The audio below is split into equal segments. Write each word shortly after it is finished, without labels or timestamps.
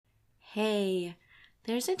hey,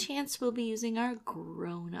 there's a chance we'll be using our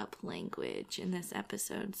grown-up language in this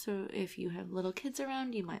episode. So if you have little kids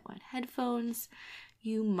around, you might want headphones.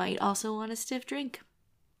 You might also want a stiff drink.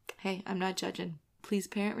 Hey, I'm not judging. Please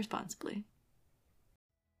parent responsibly.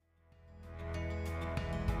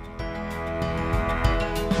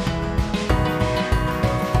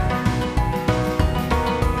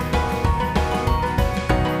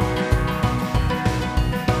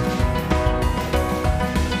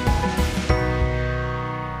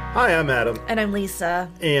 Hi, I'm Adam. And I'm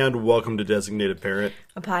Lisa. And welcome to Designated Parent,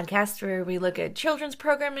 A podcast where we look at children's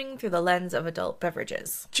programming through the lens of adult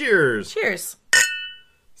beverages. Cheers! Cheers.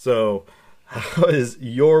 So, how is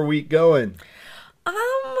your week going?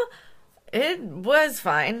 It was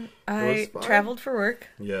fine. I traveled for work.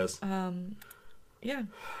 Yes. Yeah.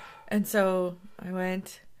 And so I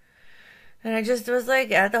went and I just was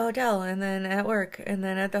like at the hotel and then at work and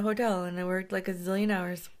then at the hotel and I worked like a zillion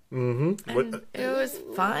hours. Mm-hmm. And it was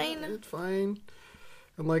fine. It's fine.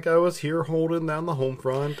 And like I was here holding down the home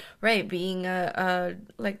front. Right, being a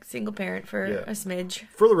like single parent for a smidge.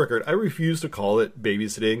 For the record, I refuse to call it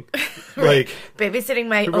babysitting. Right. Like babysitting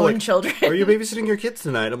my own children. Are you babysitting your kids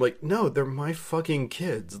tonight? I'm like, no, they're my fucking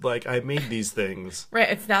kids. Like I made these things. Right,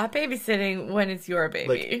 it's not babysitting when it's your baby.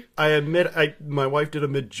 Like I admit, my wife did a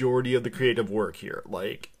majority of the creative work here.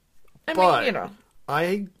 Like, I mean, you know.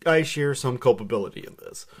 I share some culpability in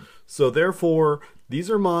this. So therefore, these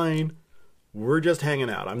are mine. We're just hanging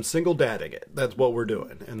out. I'm single dadding it. That's what we're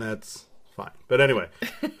doing. And that's fine. But anyway.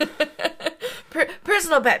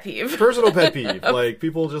 Personal pet peeve. Personal pet peeve. Like,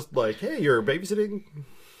 people just like, hey, you're babysitting?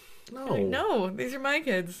 No. Like, no, these are my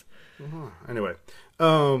kids. Anyway.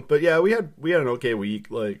 But yeah, we had an okay week.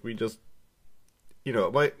 Like, we just, you know,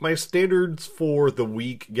 my standards for the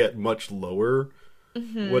week get much lower.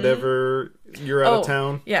 Mm-hmm. Whenever you're out of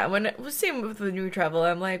town. Yeah, when it was same with the new travel,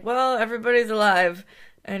 I'm like, well, everybody's alive,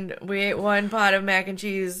 and we ate one pot of mac and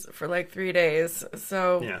cheese for like 3 days,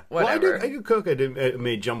 so yeah. whatever. Well, I could cook. I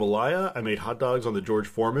made jambalaya. I made hot dogs on the George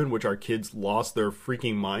Foreman, which our kids lost their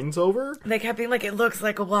freaking minds over. They kept being like, it looks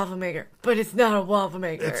like a waffle maker, but it's not a waffle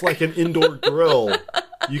maker. It's like an indoor grill.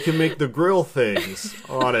 You can make the grill things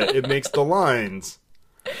on it. It makes the lines.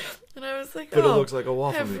 And I was like, but it looks like a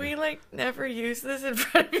waffle have maker. we like never used this in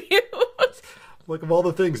front of you? Like, of all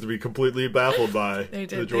the things to be completely baffled by,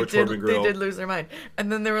 the George Foreman grill. They did lose their mind. And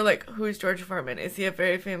then they were like, who's George Foreman? Is he a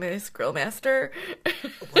very famous grill master?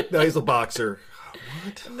 Like, no, he's a boxer.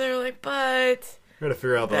 What? And they were like, but we gotta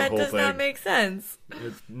figure out that whole thing. That does not make sense.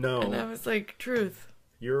 No. And I was like, truth.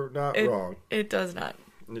 You're not wrong. It does not.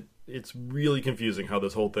 It's really confusing how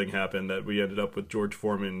this whole thing happened, that we ended up with George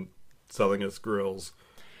Foreman selling us grills.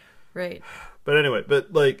 Right. But anyway,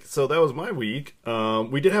 so that was my week.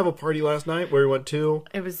 We did have a party last night where we went to.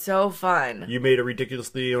 It was so fun. You made a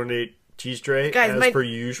ridiculously ornate cheese tray, guys, as per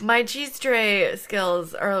usual. My cheese tray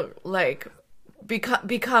skills are like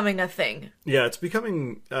becoming a thing. Yeah, it's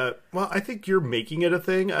becoming. Well, I think you're making it a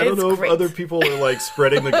thing. I don't know great. if other people are like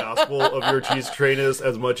spreading the gospel of your cheese trayness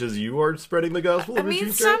as much as you are spreading the gospel of your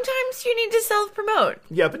cheese tray. Sometimes you need to self-promote.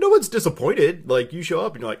 Yeah, but no one's disappointed. Like, you show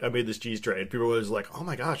up and you're like, I made this cheese tray, and people are just like, oh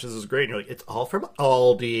my gosh, this is great. And you're like, it's all from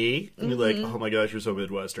Aldi. And you're like, oh my gosh, you're so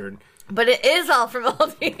Midwestern. But it is all from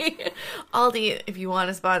Aldi. Aldi, if you want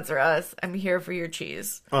to sponsor us, I'm here for your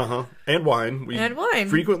cheese. And wine. We and wine.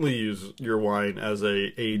 frequently use your wine as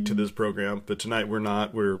a aid to this program, but tonight we're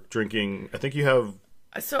not. We're drinking. I think you have.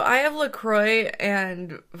 So I have LaCroix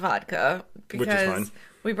and vodka because which is fine.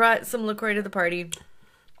 We brought some LaCroix to the party.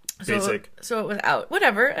 Basic. So it was out.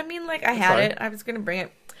 Whatever. I mean, like I had it. I was gonna bring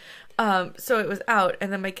it. So it was out,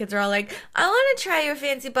 and then my kids are all like, I want to try your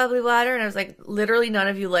fancy bubbly water, and I was like, literally none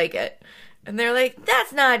of you like it. And they're like,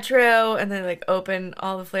 that's not true. And they like open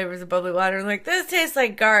all the flavors of bubbly water and like, this tastes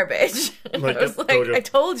like garbage. And I was like, I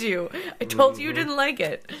told you you didn't like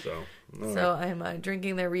it. So I'm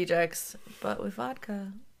drinking their rejects, but with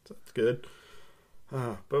vodka. That's good.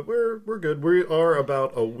 But we're good. We are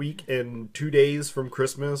about a week and 2 days from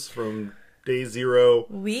Christmas, from day 0.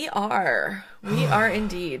 We are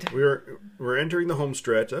indeed. We're entering the home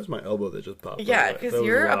stretch. That's my elbow that just popped. Yeah, because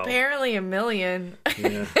you're apparently a million.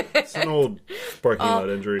 Yeah, it's an old parking lot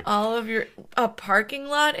injury. All of a parking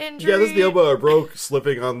lot injury. Yeah, this is the elbow I broke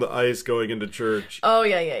slipping on the ice going into church. Oh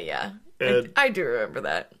yeah. And I do remember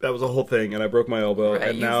that. That was a whole thing, and I broke my elbow. Right,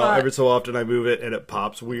 and now every so often I move it, and it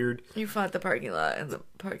pops weird. You fought the parking lot and the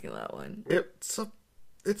parking lot one.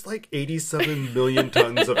 It's like 87 million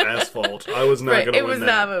tons of asphalt. I was not going to win that. It was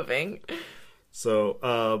not moving.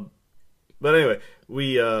 So, but anyway,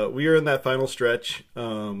 we are in that final stretch.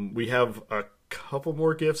 We have a couple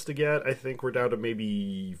more gifts to get. I think we're down to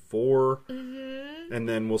maybe 4. Mm-hmm. And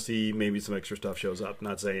then we'll see maybe some extra stuff shows up.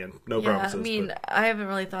 Not saying no Yeah, promises. I mean, but I haven't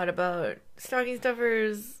really thought about stocking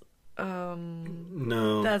stuffers.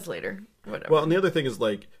 no. That's later. Whatever. Well, and the other thing is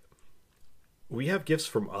like, we have gifts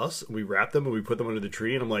from us, and we wrap them and we put them under the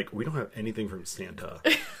tree, and I'm like, we don't have anything from Santa.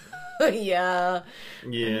 Yeah.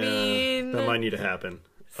 Yeah, mean, that might need to happen.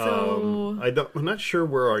 so- I'm not sure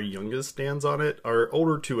where our youngest stands on it. Our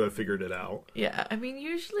older two have figured it out. Yeah, I mean,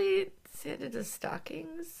 usually Santa does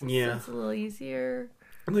stockings. Yeah. So it's a little easier.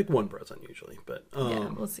 Like one present usually, but Yeah,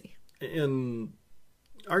 we'll see. and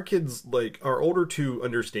our kids, like our older two,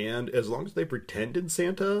 understand as long as they pretended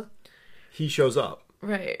Santa, he shows up.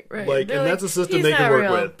 Right. Like, They're and that's a system "He's they can not work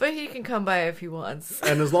real, with." but he can come by if he wants.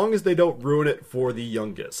 And as long as they don't ruin it for the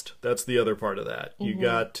youngest, that's the other part of that. You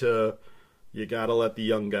got to let the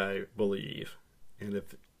young guy believe, and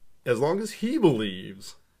as long as he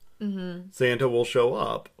believes, Santa will show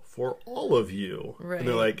up for all of you. Right. And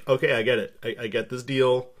they're like, okay, I get it. I get this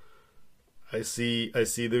deal. I see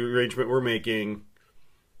the arrangement we're making.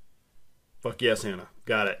 Fuck yeah, Santa.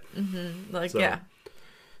 Got it. Like, So, yeah,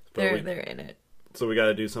 but they're in it. So we got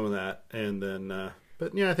to do some of that, and then.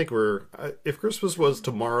 But yeah, I think if Christmas was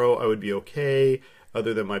tomorrow, I would be okay.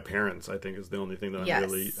 Other than my parents, I think is the only thing that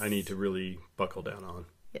Yes. I need to really buckle down on.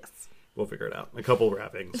 Yes. We'll figure it out. A couple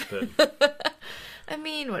wrappings, but I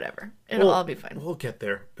mean, whatever. It'll all be fine. We'll get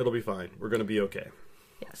there. It'll be fine. We're gonna be okay.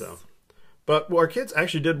 Yes. So, but our kids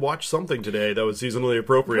actually did watch something today that was seasonally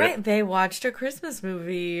appropriate. Right. They watched a Christmas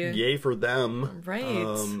movie. Yay for them.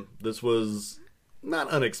 Right. This was not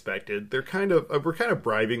unexpected. We're kind of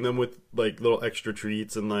bribing them with like little extra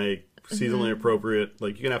treats and like seasonally appropriate.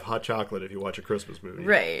 Like you can have hot chocolate if you watch a Christmas movie.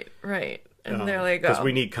 Right. And they're like, because oh.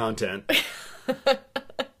 we need content.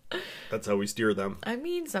 That's how we steer them. I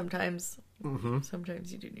mean, sometimes.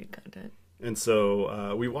 Sometimes you do need content. And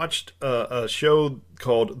so we watched a show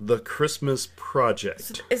called The Christmas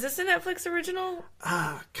Project. Is this a Netflix original?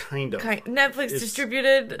 Kind of. Netflix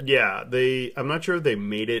distributed? Yeah, I'm not sure if they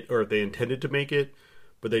made it or if they intended to make it,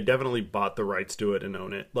 but they definitely bought the rights to it and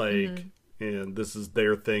own it. Like, and this is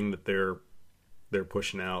their thing that they're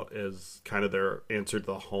pushing out as kind of their answer to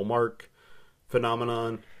the Hallmark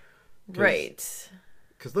phenomenon. Right.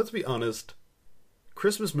 Because let's be honest,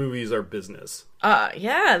 Christmas movies are business.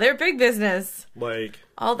 Yeah, they're big business. Like,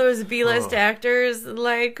 All those B-list actors,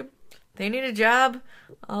 like, they need a job.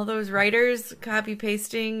 All those writers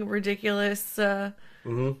copy-pasting ridiculous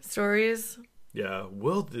stories. yeah,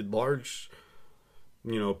 will the large,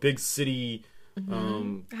 big city,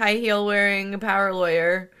 High heel wearing power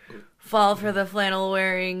lawyer fall for the flannel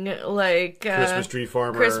wearing like Christmas tree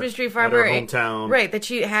farmer at her hometown. right, that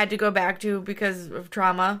she had to go back to because of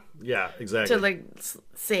trauma Yeah, exactly. to like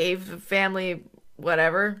save the family,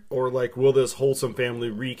 whatever. Or like, will this wholesome family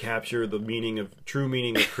recapture the true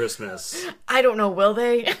meaning of Christmas? I don't know, will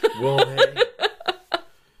they? Will they?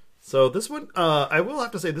 So this one, I will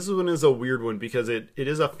have to say, this one is a weird one because it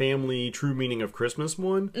is a family true meaning of Christmas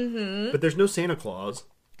one, but there's no Santa Claus.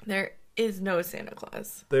 There is no Santa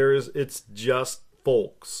Claus. It's just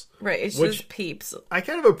folks. Right, it's Which- just peeps. I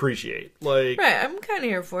kind of appreciate. Like, Right, I'm kind of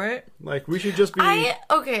here for it. like we should just be.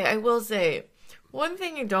 I will say, one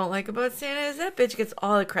thing I don't like about Santa is that bitch gets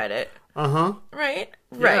all the credit. Uh-huh. Right?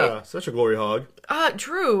 Yeah, such a glory hog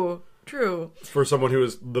True. for someone who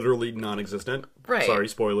is literally non-existent. Right. Sorry,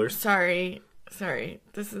 spoilers. Sorry.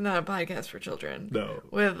 This is not a podcast for children. No.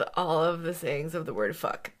 With all of the sayings of the word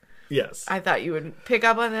fuck. Yes. I thought you would pick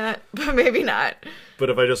up on that, but maybe not. But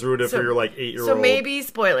if I just ruined it So- for your like 8-year-old, So maybe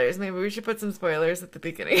spoilers. Maybe we should put some spoilers at the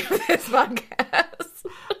beginning of this podcast.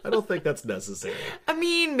 I don't think that's necessary. I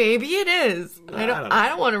mean, maybe it is. I don't know.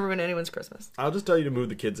 don't want to ruin anyone's Christmas. I'll just tell you to move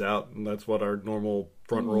the kids out, and that's what our normal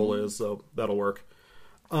front roll is, so that'll work.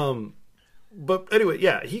 But anyway,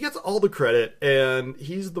 yeah, he gets all the credit, and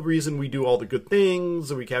he's the reason we do all the good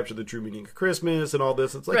things, and we capture the true meaning of Christmas and all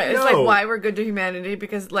this. It's like, Right. no. It's like why we're good to humanity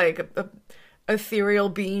because like a ethereal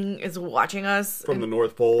being is watching us From the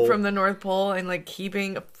North Pole. from the North Pole and like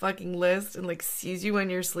keeping a fucking list and like sees you when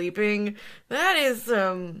you're sleeping. That is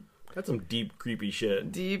That's some deep, creepy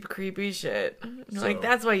shit. deep creepy shit. And you're So- like,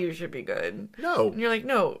 that's why you should be good. No. And you're like,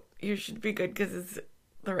 no, you should be good because it's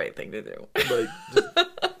the right thing to do. Like,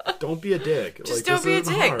 just don't be a dick. Just like, don't be a this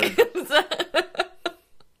isn't dick. hard.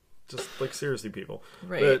 Just like seriously, people.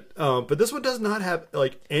 Right. But this one does not have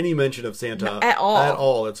like any mention of Santa No, at all. At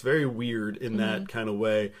all. It's very weird in that kind of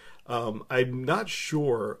way. I'm not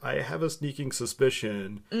sure. I have a sneaking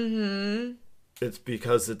suspicion. It's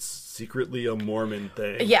because it's secretly a Mormon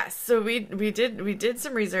thing. Yes, so we did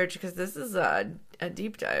some research because this is a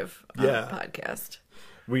deep dive Yeah. podcast.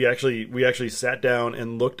 we actually sat down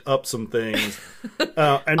and looked up some things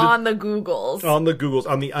and On the Googles.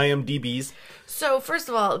 on the IMDb's. So, first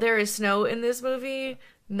of all, there is snow in this movie,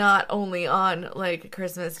 not only on, like,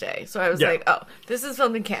 Christmas Day. So I was Yeah. like, oh, this is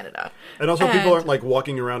filmed in Canada. And also, people aren't like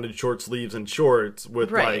walking around in short sleeves and shorts with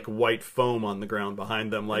Right. like white foam on the ground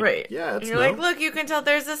behind them. Like, Right. yeah, it's You're snow. like, look, you can tell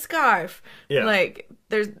there's a scarf. Yeah. Like,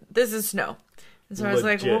 this is snow. And so I was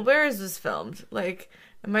like, Legit. well, where is this filmed? Like,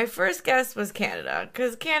 and my first guess was Canada,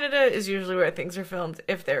 because Canada is usually where things are filmed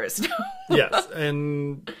if there is snow. Yes,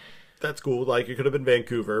 and that's cool. Like, it could have been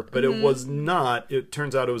Vancouver, but Mm-hmm. it was not. It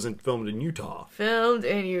turns out it was filmed in Utah. Filmed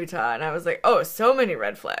in Utah. And I was like, oh, so many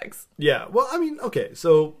red flags. Yeah, well, I mean, okay,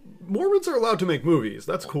 so Mormons are allowed to make movies.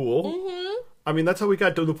 That's cool. Mm-hmm. I mean, that's how we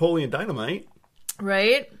got to Napoleon Dynamite.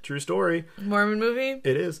 Right? True story. Mormon movie?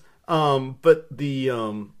 It is. But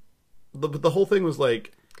the whole thing was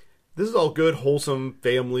like, this is all good, wholesome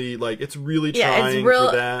family. Like, it's really trying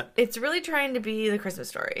for that. It's really trying to be the Christmas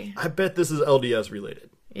Story. I bet this is LDS related.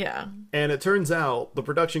 Yeah. And it turns out the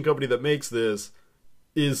production company that makes this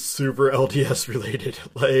is super LDS related.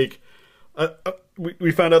 Like,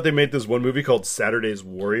 we found out they made this one movie called Saturday's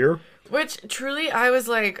Warrior. Which, truly, I was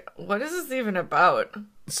like, what is this even about?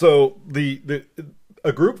 So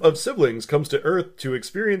a group of siblings comes to Earth to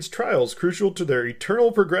experience trials crucial to their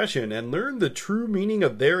eternal progression and learn the true meaning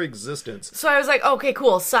of their existence. So I was like, okay,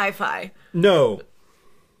 cool, sci-fi. No,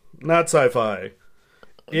 not sci-fi.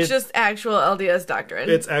 It's just actual LDS doctrine.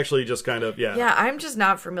 It's actually just kind of, yeah. Yeah, I'm just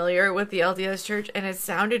not familiar with the LDS Church, and it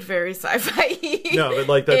sounded very sci-fi. No, but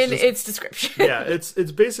like that's in just, its description. yeah, it's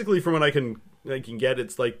basically from what I can get.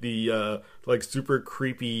 It's like the like super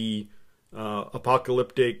creepy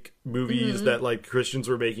apocalyptic movies that like Christians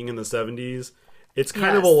were making in the 70s. It's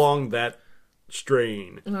kind of Yes. along that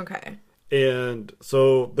strain. Okay. And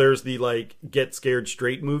so there's the like get scared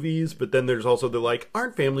straight movies, but then there's also the like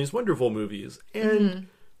aren't families wonderful movies. And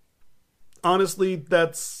honestly,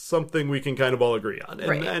 that's something we can kind of all agree on. And,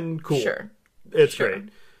 Right. and cool. Sure. It's Sure. great.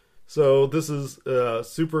 So this is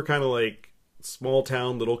super kind of like small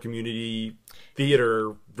town, little community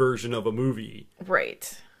theater version of a movie,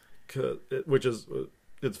 Right. which is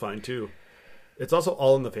it's fine too. It's also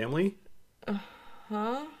All in the Family.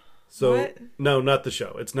 Huh? So What? no, not the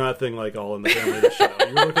show. It's not a thing like All in the Family. The show.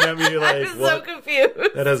 You're looking at me like I'm what? so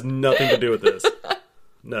confused. That has nothing to do with this.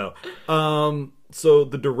 No. So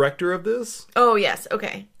the director of this Oh, yes.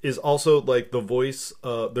 Okay. is also like the voice.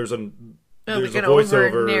 There's a Like an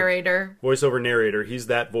voiceover narrator. voiceover narrator. He's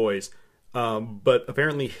that voice. But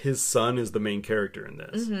apparently his son is the main character in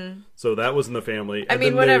this. So that was in the family. I And mean,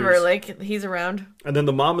 then whatever. there's- Like, he's around. And then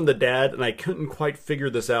the mom and the dad, and I couldn't quite figure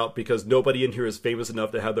this out because nobody in here is famous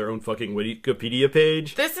enough to have their own fucking Wikipedia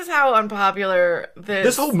page. This is how unpopular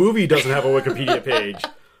This whole movie doesn't have a Wikipedia page.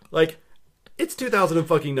 Like, it's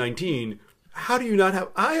 2019. How do you not have?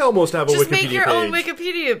 I almost have a Just Wikipedia make your page. own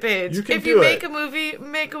Wikipedia page. You can if you do make it. a movie,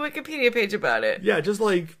 make a Wikipedia page about it. Yeah, just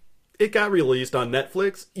like it got released on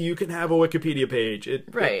Netflix, you can have a Wikipedia page.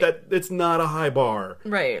 Right. It's not a high bar.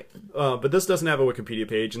 Right. But this doesn't have a Wikipedia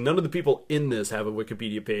page, and none of the people in this have a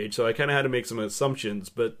Wikipedia page, so I kind of had to make some assumptions.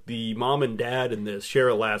 But the mom and dad in this share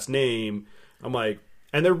a last name. I'm like,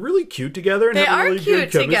 and they're really cute together. And They have are really cute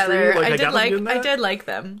good chemistry. together. Like, I got them did doing that. like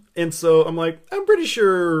them. And so I'm like, I'm pretty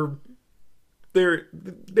sure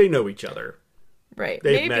they know each other. Right.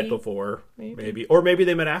 They've Maybe. met before, maybe, or maybe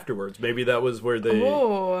they met afterwards. Maybe that was where they.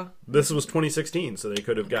 Oh, This was 2016, so they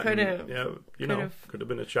could have gotten, Could've- yeah, you know, could've could have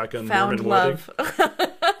been a shotgun found Mormon love. wedding,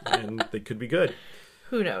 and they could be good.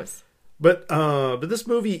 Who knows? But this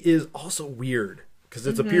movie is also weird because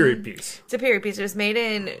it's a period piece. It's a period piece. It was made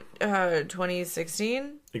in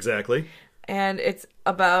 2016, Exactly. and it's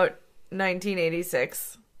about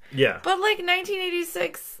 1986. Yeah. But like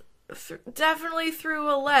 1986, definitely through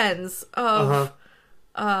a lens of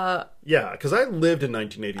Yeah, because I lived in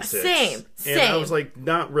 1986. Same. And I was like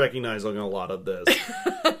not recognizing a lot of this.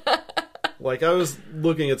 Like I was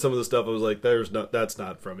looking at some of the stuff. I was like, that's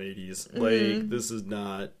not from 80s. Like this is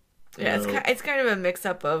not. yeah, you know, it's kind of a mix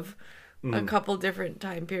up of a couple different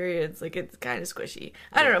time periods. Like it's kind of squishy.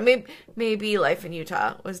 I don't know. Maybe life in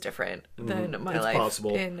Utah was different than my It's life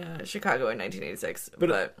possible. in Chicago in 1986.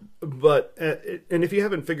 But and if you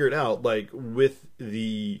haven't figured out, like with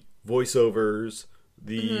the voiceovers,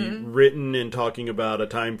 the written and talking about a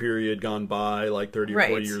time period gone by, like 30 or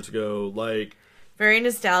 40 Right. years ago, like very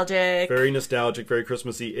nostalgic. very nostalgic, very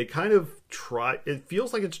Christmassy. It kind of it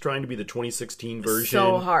feels like it's trying to be the 2016 version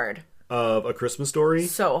so hard. of A Christmas Story,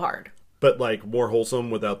 So hard. but like more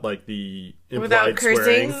wholesome without like the implied Without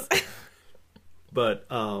swearing. cursing. But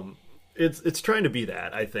it's trying to be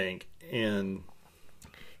that, I think, and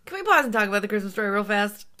Can we pause and talk about the Christmas Story real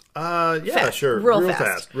fast? Yeah, Fast. sure. Real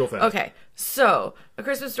fast. Real fast. Okay, so A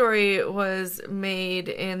Christmas Story was made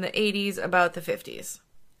in the 80s, about the 50s.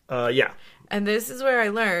 Yeah. And this is where I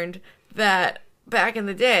learned that back in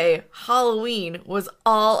the day, Halloween was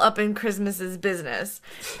all up in Christmas's business.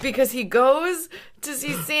 Because he goes to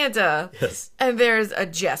see Santa, Yes. and there's a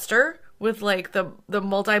jester with, like, the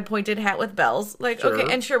multi-pointed hat with bells. Like, Sure.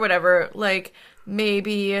 okay, and sure, whatever. Like,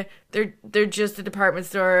 maybe they're just a department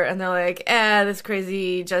store, and they're like, this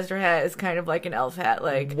crazy jester hat is kind of like an elf hat.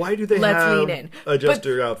 Like, Why do they let's have lean in. a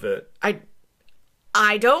jester outfit?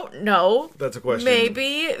 I don't know. That's a question.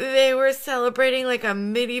 Maybe they were celebrating like a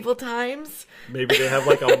medieval times. Maybe they have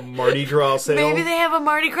like a Mardi Gras sale. Maybe they have a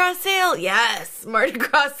Mardi Gras sale. Yes, Mardi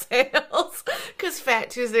Gras sales. Because Fat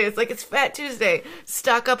Tuesday, it's Fat Tuesday.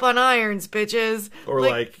 Stock up on irons, bitches. Or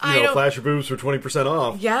like flash your boobs for 20%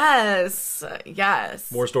 off. Yes. Yes.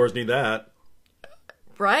 More stores need that.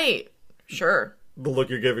 Right. Sure. The look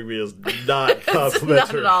you're giving me is not It's complimentary.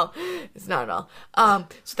 not at all. It's not at all.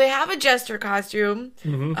 So they have a jester costume,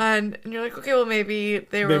 and you're like, okay, well maybe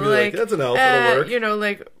they were Maybe like, that's an elf, it'll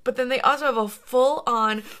work. But then they also have a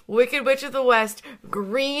full-on Wicked Witch of the West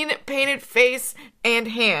green painted face and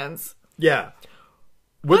hands Yeah.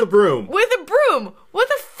 With a broom. with a broom. What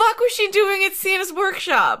the fuck was she doing at Santa's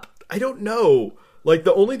workshop? I don't know. Like,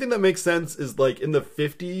 the only thing that makes sense is, like, in the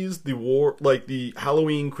 50s, the war, like, the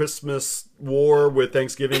Halloween-Christmas war with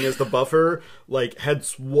Thanksgiving as the buffer, like, had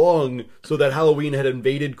swung so that Halloween had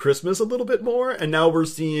invaded Christmas a little bit more, and now we're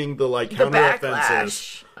seeing the, like, counteroffensive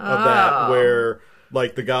backlash. of that, where,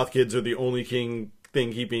 like, the goth kids are the only thing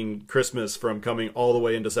keeping Christmas from coming all the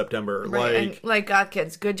way into September. Right, Like, and like God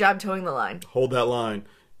kids, good job towing the line. hold that line.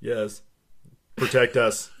 Yes. Protect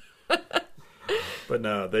us. But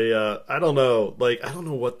no, they, I don't know. Like, I don't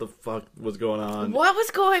know what the fuck was going on. What was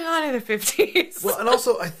going on in the 50s? Well, and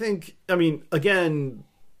also, I mean, again,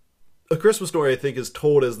 A Christmas Story, I think, is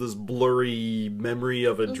told as this blurry memory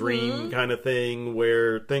of a dream kind of thing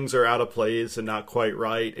where things are out of place and not quite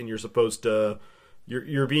right, and you're supposed to,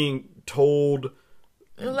 you're being told.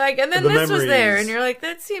 Like, and then the this was there, memories. and you're like,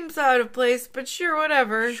 that seems out of place, but sure,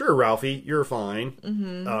 whatever. Sure, Ralphie, you're fine.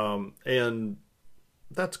 And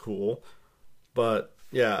that's cool. But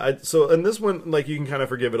yeah, so in this one, like, you can kind of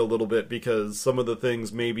forgive it a little bit because some of the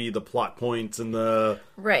things, maybe the plot points and the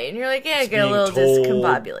Right, and you're like, yeah, get a being little told,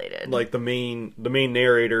 discombobulated. like the main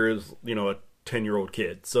narrator is, a 10-year-old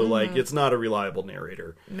kid, so like it's not a reliable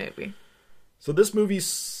narrator. Maybe. So this movie, it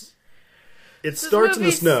This starts in the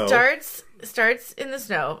movie snow. Starts in the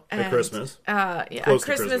snow and, Christmas. Yeah, Close to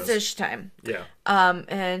Christmas-ish time. Yeah,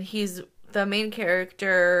 And he's the main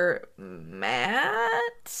character,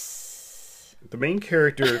 Matt. the main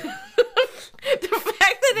character. The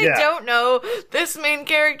fact that I Yeah. don't know this main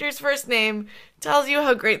character's first name tells you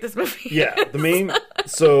how great this movie is. Yeah, the main.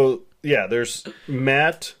 So yeah, there's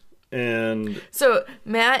Matt and So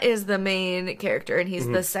Matt is the main character, and he's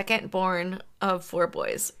Mm-hmm. the second born of 4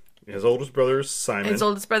 boys. his oldest brother is Simon. His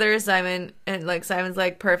oldest brother is Simon, and like Simon's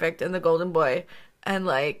like perfect and the golden boy, and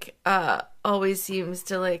like always seems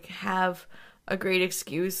to like have a great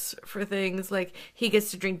excuse for things. Like he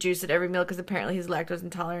gets to drink juice at every meal because apparently he's lactose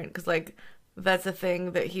intolerant, because like that's a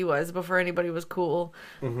thing that he was before anybody was cool.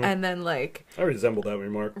 And then like I resemble that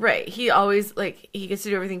remark. right, he always like he gets to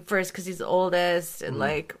do everything first because he's the oldest and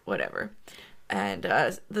like whatever. And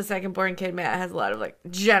the second born kid, Matt, has a lot of like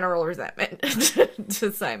general resentment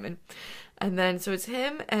to Simon. And then so it's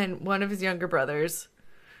him and one of his younger brothers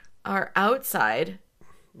are outside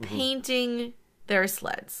painting their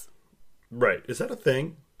sleds. Right? Is that a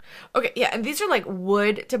thing? Okay, yeah, and these are like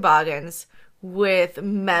wood toboggans with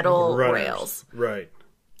metal Runners. rails. Right.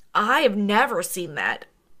 I have never seen that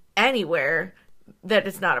anywhere that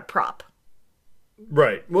it's not a prop.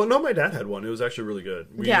 Right. Well, no, my dad had one. It was actually really good.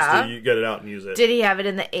 We Yeah? used to get it out and use it. Did he have it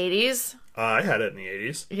in the 80s? I had it in the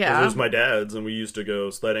 80s. 'Cause Yeah. it was my dad's, and we used to go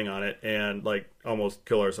sledding on it and, like, almost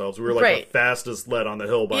kill ourselves. We were, like, Right. the fastest sled on the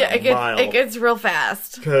hill by Yeah, a mile. it gets real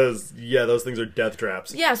fast. Because, yeah, those things are death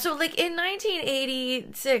traps. Yeah, so like in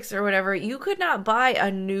 1986 or whatever, you could not buy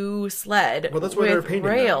a new sled Well, that's why with they were painting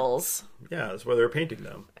them. rails. Yeah, that's why they were painting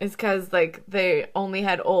them. It's because like they only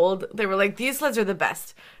had old. They were like, these sleds are the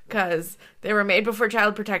best because they were made before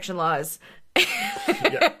child protection laws.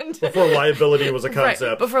 Yeah. Before liability was a Right,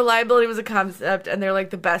 concept. before liability was a concept, and they're like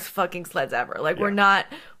the best fucking sleds ever. Like we're not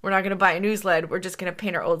gonna buy a new sled. We're just gonna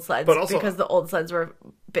paint our old sleds But also- because the old sleds were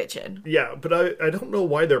bitchin'. Yeah, but I don't know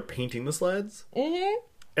why they're painting the sleds. Mm-hmm.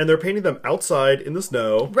 And they're painting them outside in the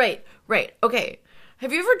snow. Right. Okay.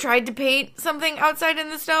 Have you ever tried to paint something outside in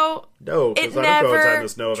the snow? No, It because I don't go outside in never the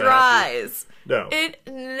snow if I have to. dries. No. It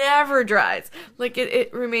never dries. Like,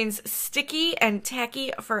 it remains sticky and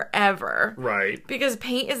tacky forever. Right. Because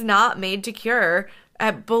paint is not made to cure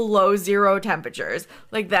at below 0 temperatures.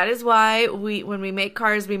 Like, that is why when we make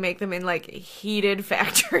cars, we make them in, like, heated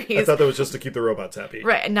factories. I thought that was just to keep the robots happy.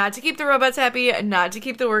 Right, and not to keep the robots happy, and not to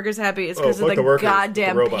keep the workers happy. It's because of fuck the workers,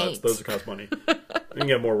 goddamn the robots, paint. those cost money. You can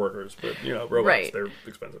get more workers, but, robots, Right. they're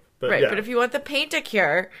expensive. But, Right, yeah. but if you want the paint to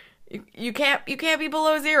cure, you can't be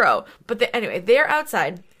below 0. But anyway, they're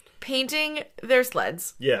outside painting their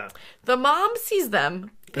sleds. Yeah. The mom sees them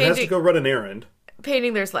It has to go run an errand.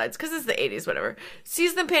 painting their sleds, because it's the 80s, whatever.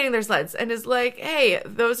 Sees them painting their sleds and is like, hey,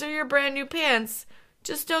 those are your brand new pants.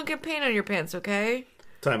 Just don't get paint on your pants, okay?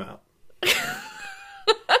 Time out.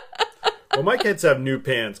 When my kids have new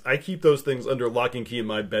pants, I keep those things under lock and key in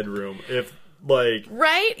my bedroom. If, like...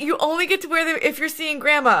 Right? You only get to wear them if you're seeing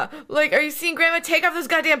grandma. Like, are you seeing grandma? Take off those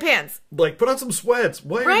goddamn pants. Like, put on some sweats.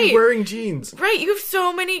 Why are Right. you wearing jeans? Right, you have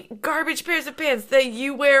so many garbage pairs of pants that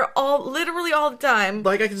you wear literally all the time.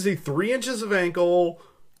 Like, I can see 3 inches of ankle.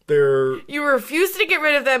 They're You refuse to get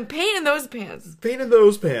rid of them. Paint in those pants. paint in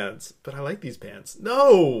those pants. But I like these pants.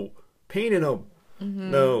 No! Paint in them.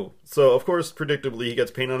 Mm-hmm. No. So, of course, predictably, he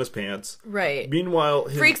gets paint on his pants. Right. Meanwhile,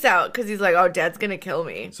 Freaks out because he's like, oh, dad's gonna kill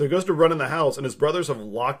me. So he goes to run in the house, and his brothers have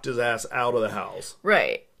locked his ass out of the house.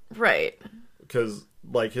 Right. Because,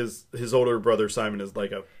 like, his older brother, Simon, is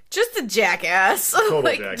like a... Just a jackass. Total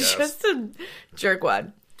like, jackass. Just a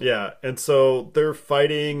jerkwad. Yeah, and so they're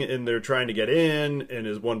fighting, and they're trying to get in, and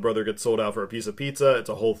his one brother gets sold out for a piece of pizza. It's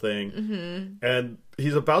a whole thing. Mm-hmm. And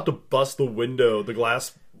he's about to bust the window, the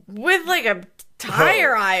glass... With like a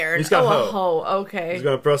tire iron. He's got a hoe. hoe. Okay. He's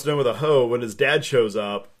going to press it in with a hoe when his dad shows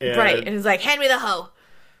up. And, Right. And he's like, hand me the hoe.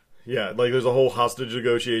 yeah, like there's a whole hostage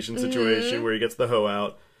negotiation situation where he gets the hoe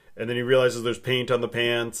out. And then he realizes there's paint on the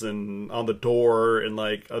pants and on the door and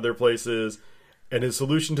like other places. And his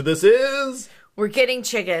solution to this is... We're getting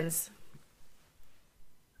chickens.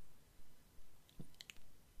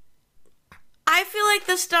 I feel like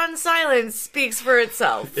the stunned silence speaks for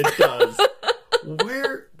itself. It does.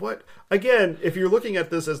 What? Again, if you're looking at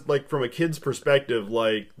this as like from a kid's perspective,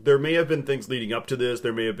 like there may have been things leading up to this.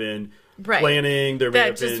 There may have been planning. There may That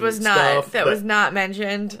have just been was not. stuff That was not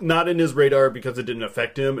mentioned. not in his radar because it didn't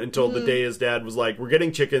affect him until the day his dad was like, "We're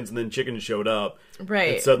getting chickens," and then chickens showed up.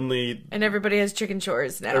 Right. And suddenly, And everybody has chicken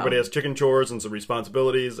chores now. everybody has chicken chores and some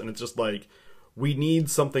responsibilities, and it's just like, we need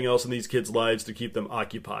something else in these kids' lives to keep them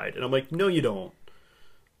occupied. And I'm like, no, you don't.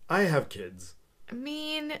 I have kids. I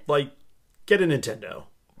mean, Like, get a Nintendo.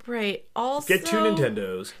 right. Also, Get 2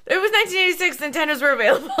 Nintendos. It was 1986. Nintendos were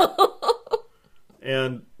available.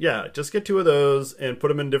 And yeah, just get 2 of those and put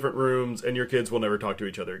them in different rooms, and your kids will never talk to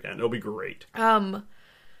each other again. It'll be great. And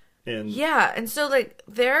Yeah, and so like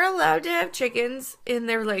they're allowed to have chickens in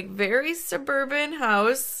their like very suburban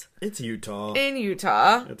house it's Utah. in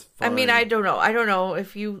Utah. It's I mean, fine. I don't know. I don't know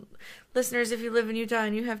if you listeners, if you live in Utah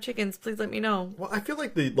and you have chickens, please let me know. Well, I feel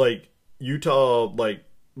like the Utah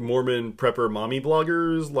Mormon prepper mommy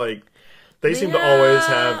bloggers they seem to always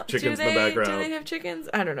have chickens in the background. Do they have chickens?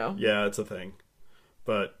 I don't know. Yeah, it's a thing.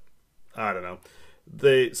 But I don't know.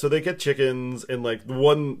 So they get chickens, and like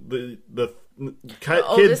the kid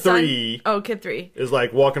oldest son? 3 Oh, kid 3. is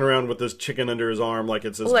like walking around with this chicken under his arm like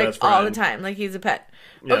it's his Like best friend all the time, like he's a pet.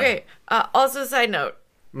 Yeah. Okay. Also, side note.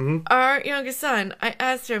 Our youngest son, I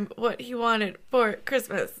asked him what he wanted for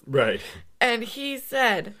Christmas, Right. and he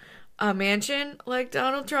said a mansion like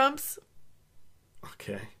Donald Trump's,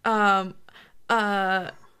 Okay. a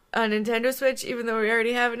Nintendo Switch, even though we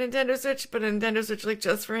already have a Nintendo Switch, but a Nintendo Switch like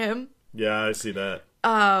just for him. Yeah, I see that.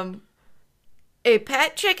 A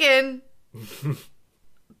pet chicken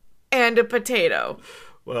and a potato.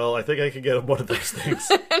 Well, I think I could get him one of those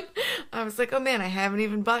things. I was like, oh man, I haven't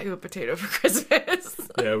even bought you a potato for Christmas.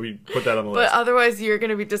 Yeah, we put that on the But list. otherwise, you're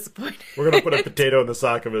gonna be disappointed. We're gonna put a potato in the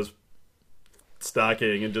sock of his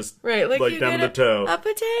stocking and just Right, like you down get to the toe. a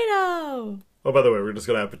potato. Oh, by the way, we're just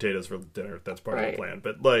gonna have potatoes for dinner. That's part of Right. the plan.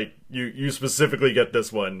 But like, you specifically get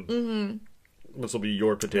this one. Mm-hmm. This will be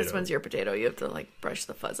your potato. This one's your potato. You have to like brush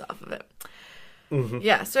the fuzz off of it.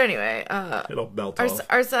 Yeah. So anyway, It'll melt off.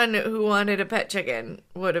 our son who wanted a pet chicken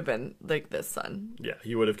would have been like this son, Yeah,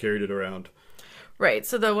 he would have carried it around. right?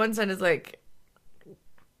 So the one son is like,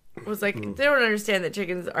 was like, they don't understand that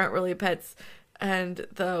chickens aren't really pets, and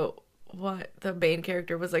the main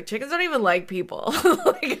character was like, chickens don't even like people.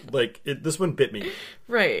 This one bit me.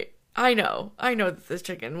 Right. I know that this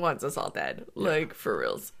chicken wants us all dead. Like, for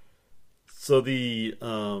reals. So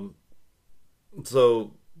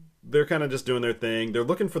they're kind of just doing their thing. They're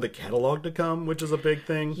looking for the catalog to come, which is a big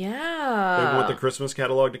thing. Yeah. They want the Christmas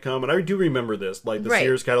catalog to come, and I do remember this, like the Right.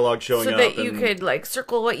 Sears catalog showing So up. that you could like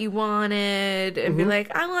circle what you wanted and be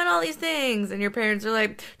like, I want all these things, and your parents are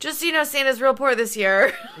like, just so you know, Santa's real poor this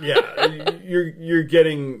year. Yeah, you're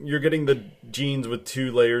getting the jeans with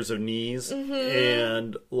 2 layers of knees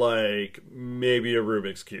and like maybe a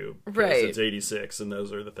Rubik's cube. 'Cause Right. It's 86, and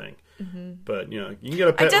those are the thing. But you can get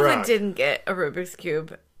a I pet definitely rock. didn't get a Rubik's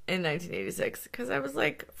Cube in 1986 because I was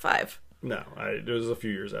like 5. No, it was a few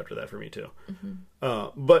years after that for me too.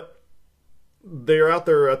 But they're out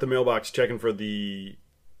there at the mailbox checking for the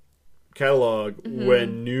catalog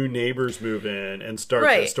when new neighbors move in and start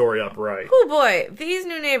Right. the story up right. Oh boy, these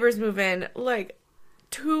new neighbors move in like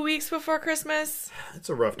 2 weeks before Christmas, It's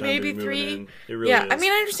a rough time maybe to be 3. moving in. It really yeah, is. I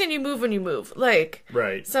mean, I understand you move when you move. Like,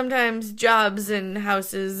 right. sometimes jobs and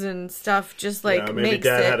houses and stuff just like Yeah, maybe makes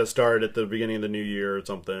Dad it had to start at the beginning of the new year or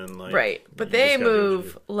something. Like, right. But you they just gotta do what you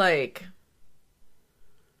move do. like,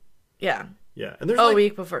 yeah, Yeah, and there's a like,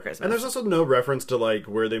 week before Christmas. and there's also no reference to like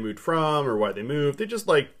where they moved from or why they moved. They just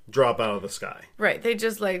like drop out of the sky, Right, they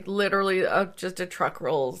just like literally just a truck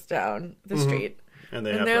rolls down the street, and they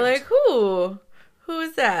and have they're friends. like, "Who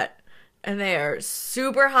is that?" And they are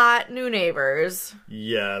super hot new neighbors.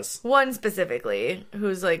 Yes, One specifically,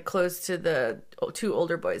 who's like close to the 2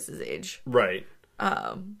 older boys' age. right.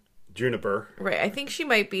 Juniper. Right, I think she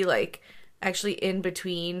might be like actually in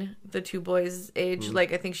between the 2 boys' age.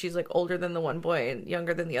 Like I think she's like older than the one boy and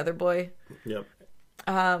younger than the other boy. Yep.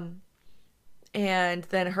 And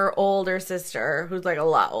then her older sister, who's like a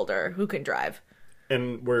lot older, who can drive.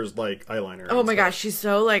 And wears like eyeliner. Oh and my stuff. gosh, she's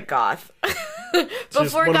so like goth.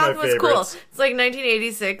 Before one of my goth was cool. favorites. It's like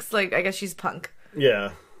 1986. Like I guess she's punk.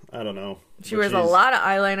 Yeah, I don't know. She But wears a she's- lot of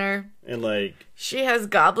eyeliner. and like She has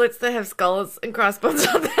goblets that have skulls and crossbones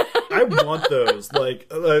on them. I want those. Like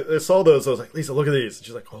I saw those. I was like, Lisa, look at these. And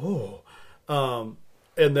she's like, oh.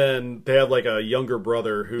 And then they have like a younger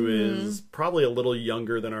brother who is probably a little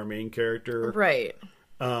younger than our main character. Right.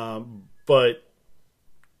 But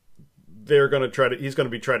they're gonna he's gonna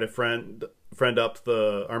be trying to friend up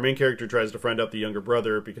our main character tries to friend up the younger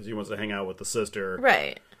brother because he wants to hang out with the sister.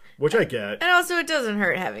 Right. Which I get. And also, it doesn't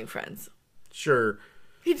hurt having friends. Sure.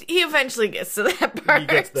 He eventually gets to that part. He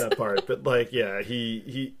gets that part, but like, yeah,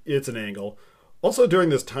 he it's an angle. Also during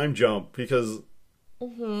this time jump because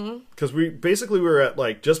we were at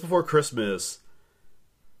like just before Christmas,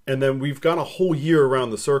 and then we've gone a whole year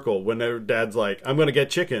around the circle. When their dad's like, "I'm gonna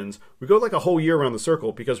get chickens," we go like a whole year around the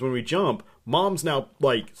circle because when we jump, Mom's now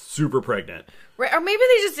like super pregnant. Right. Or maybe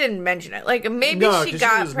they just didn't mention it. Like maybe No, she 'cause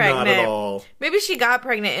got was pregnant. not at all. Maybe she got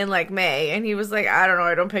pregnant in like May, and he was like, I don't know,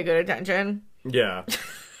 I don't pay good attention. Yeah.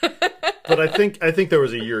 But I think there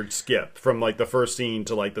was a year skip from like the first scene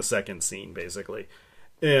to like the second scene basically.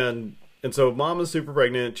 And so Mom is super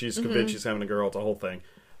pregnant, she's convinced she's having a girl, it's a whole thing.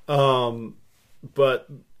 But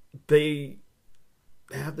they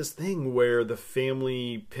have this thing where the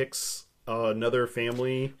family picks another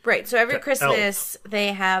family. Right. So every To Christmas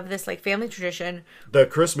they have this like family tradition. The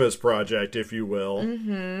Christmas project, if you will.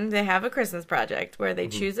 They have a Christmas project where they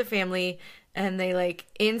choose a family and they like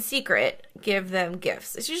in secret give them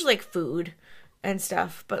gifts. It's usually like food and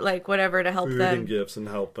stuff, but like whatever to help Food them. and gifts and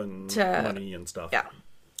help and money and stuff. Yeah.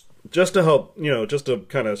 Just to help, just to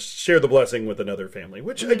kind of share the blessing with another family,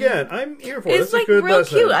 which again, I'm here for. It's That's a like good real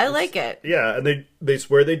lesson. cute. I like it. Yeah, and they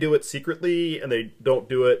swear they do it secretly, and they don't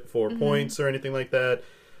do it for points or anything like that.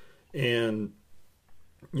 And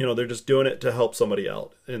they're just doing it to help somebody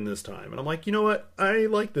out in this time. And I'm like, you know what? I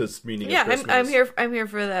like this meaning. Yeah, of Christmas. I'm here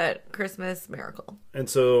for that Christmas miracle. And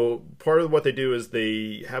so part of what they do is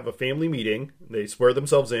they have a family meeting. They swear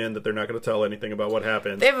themselves in that they're not going to tell anything about what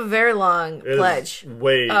happens. They have a very long It is pledge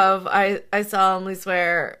way of I solemnly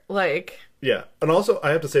swear, like, Yeah, and also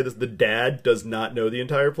I have to say this: the dad does not know the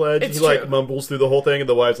entire pledge. It's he like true. mumbles through the whole thing, and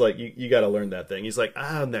the wife's like, "You got to learn that thing." He's like,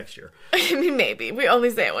 next year." I mean, maybe we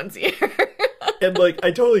only say it once a year. And like, I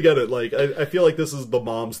totally get it. Like, I feel like this is the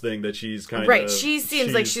mom's thing that she's kind of Right, she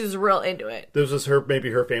seems like she's real into it. This is maybe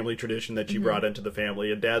her family tradition that she brought into the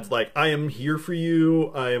family, and Dad's like, "I am here for you.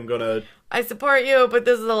 I am gonna. I support you, but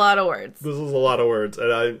this is a lot of words. This is a lot of words,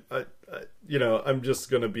 and I I'm just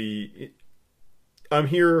gonna be." I'm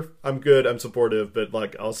here. I'm good. I'm supportive, but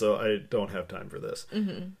like also I don't have time for this.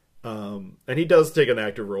 And he does take an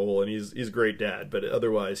active role, and he's a great dad, but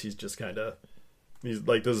otherwise he's just kind of he's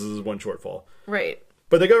like this is his one shortfall. Right.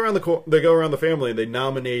 But they go around the family and they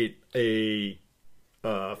nominate a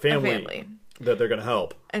family that they're gonna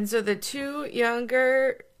help. And so the two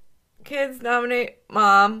younger kids nominate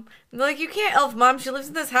Mom. And they're like, you can't elf Mom. She lives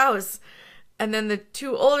in this house. And then the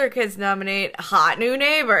two older kids nominate hot new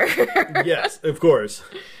neighbor. Yes, of course.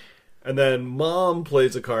 And then mom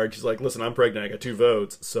plays a card. She's like, listen, I'm pregnant. I got 2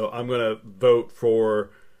 votes. So I'm going to vote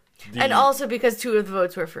for the... And also because 2 of the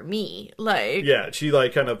votes were for me. Like... Yeah, she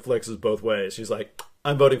like kind of flexes both ways. She's like,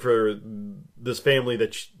 I'm voting for this family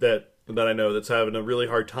that I know that's having a really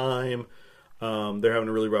hard time. They're having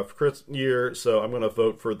a really rough year. So I'm going to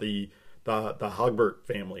vote for the Hogbert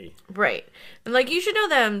family. Right. And, like, you should know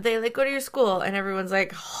them. They, like, go to your school, and everyone's,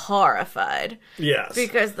 like, horrified. Yes.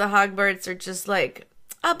 Because the Hogberts are just, like,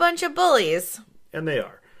 a bunch of bullies. And they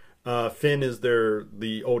are. Finn is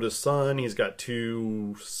the oldest son. He's got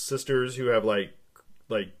 2 sisters who have, like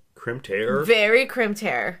crimped hair. Very crimped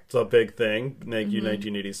hair. It's a big thing. Thank you,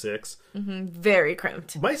 1986. Mm-hmm. Very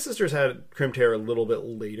crimped. My sisters had crimped hair a little bit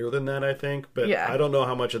later than that, I think. But Yeah. I don't know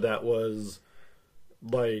how much of that was,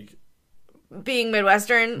 like... Being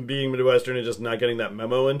Midwestern. Being Midwestern and just not getting that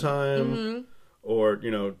memo in time. Mm-hmm. Or,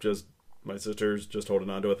 just my sisters just holding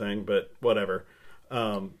on to a thing, but whatever.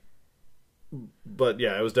 But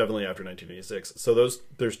yeah, it was definitely after 1986. So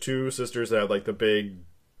there's 2 sisters that have like the big,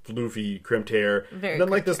 floofy, crimped hair. Very and then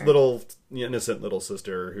like crimped this hair. little, innocent little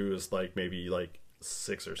sister who is like maybe like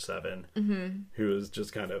 6 or 7, who is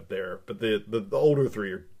just kind of there. But the older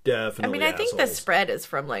 3 are I definitely mean, I think the assholes. spread is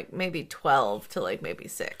from, like, maybe 12 to, like, maybe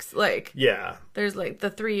 6. Like, Yeah. there's, like, the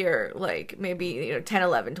 3 are, like, maybe, 10,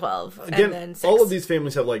 11, 12. Again, and then 6. all of these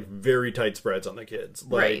families have like very tight spreads on the kids.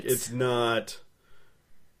 Like Right. it's not.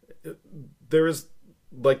 There is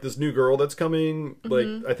like this new girl that's coming. Like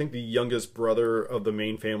I think the youngest brother of the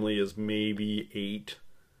main family is maybe 8,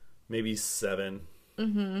 maybe 7.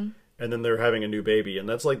 Mm-hmm. And then they're having a new baby, and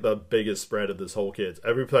that's like the biggest spread of this whole kids.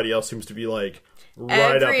 Everybody else seems to be like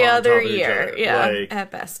right Every up on other top of each year. other. Yeah, Like,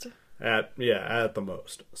 at best. at the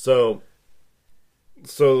most. So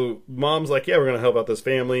mom's like, yeah, we're gonna help out this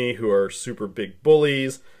family who are super big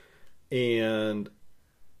bullies, and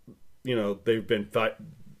they've been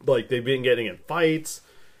they've been getting in fights,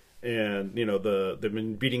 and they've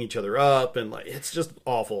been beating each other up, and like it's just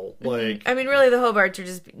awful. Like I mean, really, the Hobarts are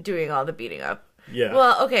just doing all the beating up. yeah,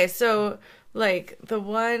 Well, okay, so, like, the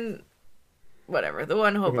one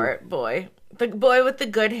Hobart boy, the boy with the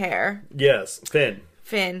good hair, yes,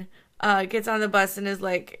 Finn. gets on the bus and is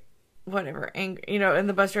like, whatever, angry, and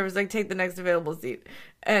the bus driver's like, take the next available seat.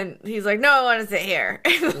 And he's like, no, I want to sit here.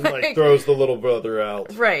 Like throws the little brother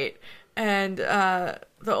out. Right. And the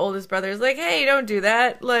oldest brother is like, hey, don't do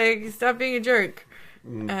that. Like, stop being a jerk.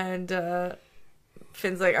 And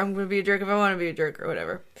Finn's like, I'm going to be a jerk if I want to be a jerk or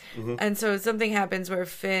whatever. And so something happens where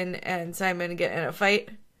Finn and Simon get in a fight.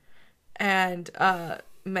 And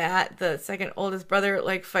Matt, the second oldest brother,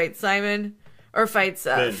 like, fights Simon. Or fights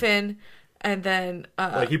Finn. And then...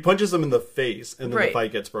 like, he punches him in the face, and then Right. the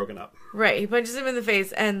fight gets broken up. Right, he punches him in the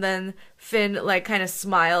face, and then Finn, like, kind of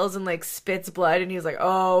smiles and, like, spits blood, and he's like,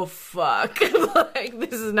 oh, fuck. Like,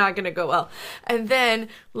 this is not gonna go well. And then,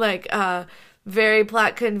 like, very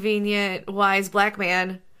plot convenient, wise black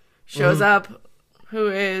man shows up, who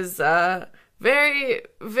is, very,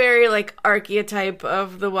 very, like, archetype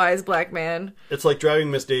of the wise black man. It's like driving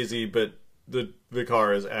Miss Daisy, but the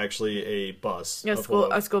car is actually a bus. A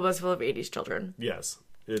school bus full of 80s children. Yes.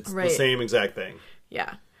 It's Right. the same exact thing.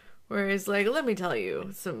 Yeah. Where he's like, let me tell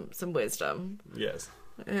you some wisdom. Yes.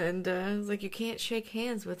 And it's like, you can't shake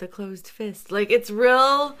hands with a closed fist. Like, it's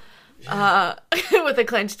real with a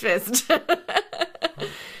clenched fist.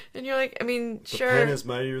 And you're like, I mean, The sure. pen is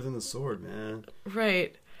mightier than the sword, man.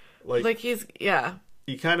 Right. Like He's, yeah.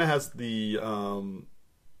 he kind of has the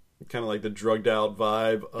kind of like the drugged out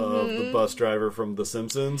vibe of the bus driver from The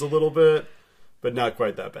Simpsons a little bit, but not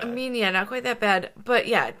quite that bad. I mean, yeah, not quite that bad. But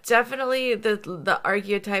yeah, definitely the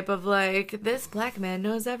archetype of, like, this black man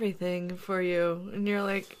knows everything for you. And you're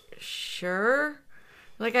like, sure?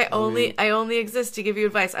 Like, I only exist to give you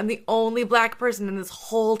advice. I'm the only black person in this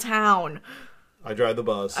whole town. I drive the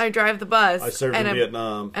bus. I drive the bus. I served in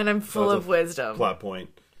Vietnam. And I'm full That's of a wisdom. Plot point.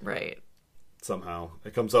 Right. Somehow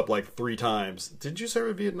it comes up like 3 times. Did you serve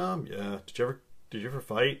in Vietnam? Yeah. Did you ever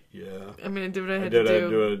fight? Yeah. I mean, I did what I had I did. to I do.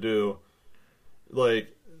 do what I do.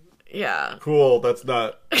 Like, Yeah. cool. That's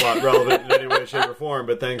not plot relevant in any way, shape, or form.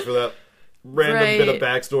 But thanks for that random bit of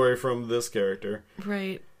Right. backstory from this character.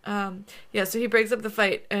 Right. Yeah, so he breaks up the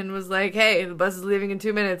fight and was like, hey, the bus is leaving in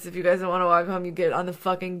 2 minutes. If you guys don't want to walk home, you get on the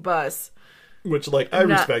fucking bus. Which, like, I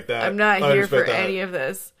respect that. I'm not I here for respect that. any of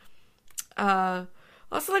this.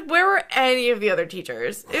 Also, like, where were any of the other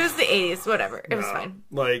teachers? It was the 80s, whatever. It was No. fine.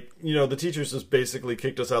 Like, the teachers just basically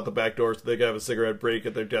kicked us out the back door so they could have a cigarette break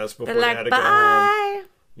at their desk before They're they like, had to go home. bye.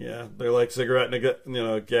 Yeah, they're like cigarette and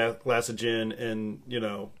a glass of gin and,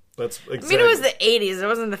 That's exactly. I mean, it was the 80s. It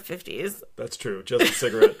wasn't the 50s. That's true. Just a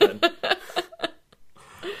cigarette then.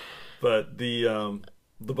 But the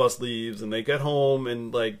bus leaves and they get home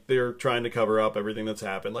and like they're trying to cover up everything that's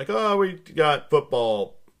happened. Like, oh, we got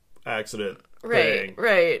football accident. Right, thing.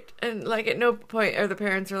 right. And like at no point are the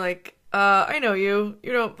parents are like, I know you.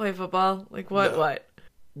 You don't play football. Like what? No. What?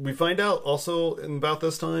 We find out also in about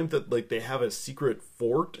this time that like they have a secret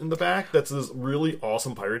fort in the back that's this really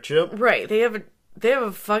awesome pirate ship. Right. They have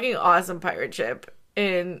a fucking awesome pirate ship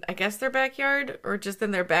in, I guess, their backyard or just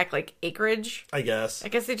in their back like acreage. I guess. I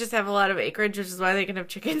guess they just have a lot of acreage, which is why they can have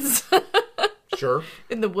chickens Sure.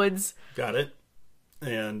 in the woods. Got it.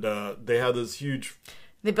 And they have this huge.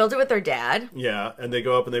 They built it with their dad. Yeah, and they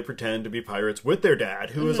go up and they pretend to be pirates with their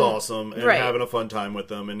dad, who is awesome, and Right. having a fun time with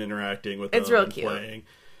them and interacting with It's them real and cute. playing.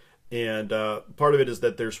 And part of it is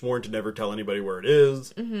that they're sworn to never tell anybody where it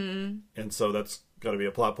is. Mm-hmm. And so that's got to be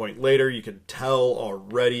a plot point later. You can tell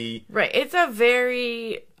already. Right. It's a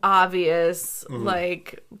very obvious,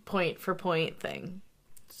 like, point for point thing.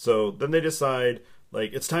 So then they decide,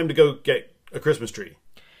 like, it's time to go get a Christmas tree.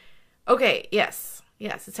 Okay, yes.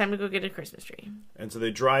 Yes, it's time to go get a Christmas tree. And so they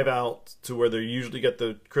drive out to where they usually get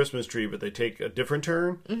the Christmas tree, but they take a different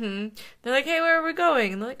turn. Mm-hmm. They're like, hey, where are we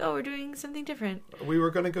going? And they're like, oh, we're doing something different. We were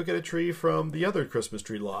going to go get a tree from the other Christmas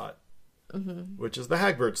tree lot, which is the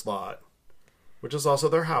Hagbert's lot, which is also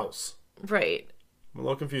their house. Right. I'm a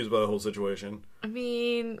little confused by the whole situation. I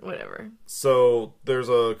mean, whatever. So there's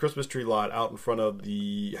a Christmas tree lot out in front of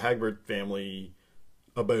the Hagbert family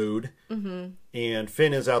abode, and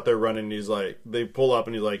Finn is out there running. And he's like, they pull up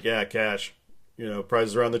and he's like, yeah, cash,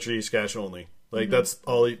 prizes around the trees, cash only. Like that's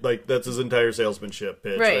all that's his entire salesmanship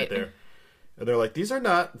pitch right there. And they're like, these are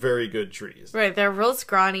not very good trees. Right, they're real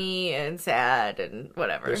scrawny and sad and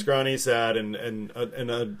whatever. They're scrawny, sad, and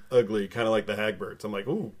ugly, kind of like the Hagberts. I'm like,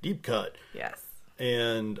 ooh, deep cut. Yes.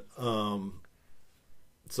 And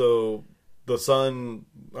so the son,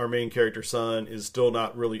 our main character's son, is still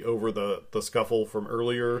not really over the scuffle from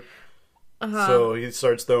earlier. So he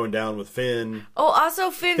starts throwing down with Finn. Oh, also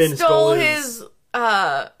Finn stole his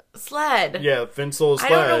sled. Yeah, Finn stole his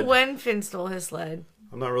sled. I don't know when Finn stole his sled.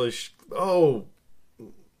 I'm not really oh.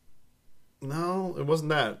 No, it wasn't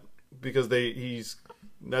that. Because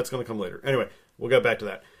that's going to come later. Anyway, we'll get back to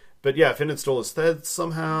that. But yeah, Finn had stole his sled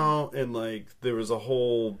somehow, and like there was a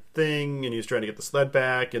whole thing, and he was trying to get the sled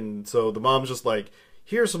back, and so the mom's just like,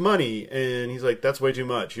 here's some money, and he's like, that's way too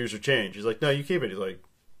much, here's your change. He's like, no, you keep it. He's like,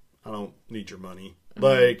 I don't need your money.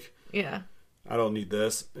 Like, yeah, I don't need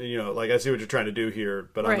this. Like I see what you're trying to do here,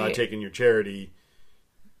 but I'm not Right. taking your charity.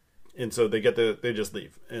 And so they just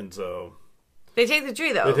leave, and so they take the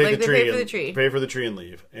tree though. they take the tree pay for the tree. pay for the tree and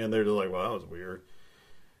leave, and they're just like, well, that was weird.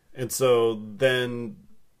 And so then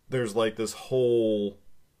there's like this whole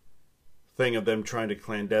thing of them trying to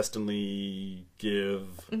clandestinely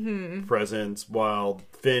give presents while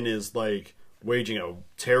Finn is like waging a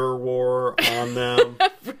terror war on them.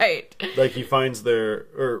 Right. Like he finds their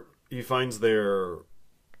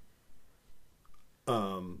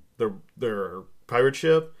pirate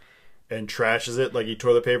ship and trashes it, like he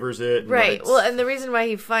toilet papers it. And Right. writes- Well, and the reason why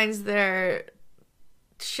he finds their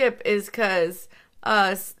ship is because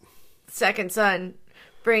second son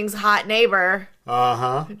brings hot neighbor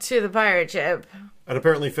to the pirate ship. And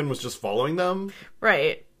apparently Finn was just following them.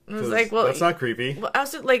 Right. It was like, well, that's not creepy. Well,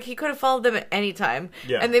 also, like, he could have followed them at any time.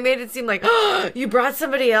 Yeah. And they made it seem like, oh, you brought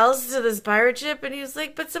somebody else to this pirate ship? And he was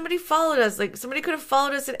like, but somebody followed us. Like, somebody could have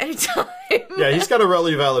followed us at any time. Yeah, he's got a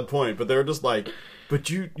really valid point, but they're just like, but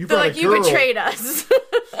you They're brought like, a girl. you betrayed us.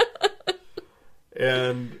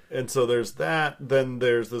 And so there's that. Then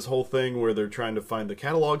there's this whole thing where they're trying to find the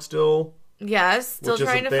catalog still. Yes, still Which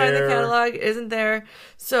trying to isn't find the there. catalog. Isn't there.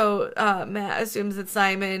 So Matt assumes that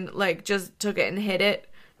Simon, like, just took it and hid it.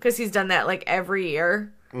 Because he's done that, like, every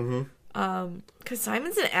year. Mm-hmm. Because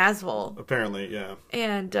Simon's an asshole. Apparently, yeah.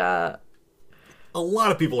 And, A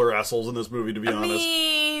lot of people are assholes in this movie, to be I honest.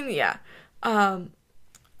 mean, yeah.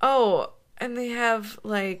 Oh, and they have,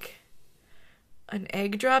 like, an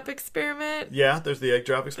egg drop experiment Yeah, there's the egg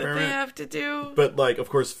drop that experiment. they have to do. But, like, of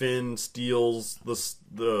course, Finn steals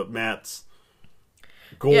the Matt's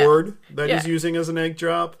gourd that Yeah. he's using as an egg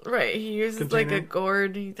drop. Right, he uses, like, a Container.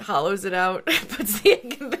 gourd, he hollows it out, puts the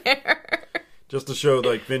egg in there. Just to show,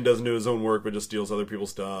 like, Finn doesn't do his own work, but just steals other people's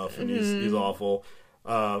stuff, and Mm-hmm. he's awful.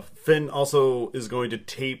 Finn also is going to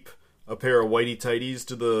tape a pair of whitey tighties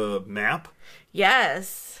to the map.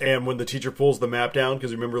 Yes. And when the teacher pulls the map down,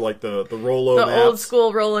 because remember, like, the Rolo The maps? old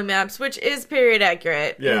school Rolo maps, which is period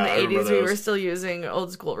accurate. Yeah, In I the remember 80s, we those. were still using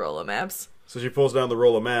old school Rolo maps. So she pulls down the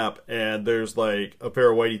Rolo map, and there's, like, a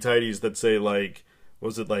pair of whitey tighties that say, like,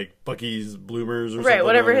 was it like Bucky's Bloomers or something? Right,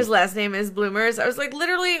 whatever his last name is, Bloomers. I was like,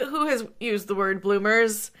 literally, who has used the word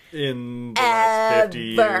Bloomers? In the last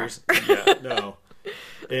 50 Ever. years. Yeah, no.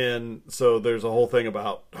 And so there's a whole thing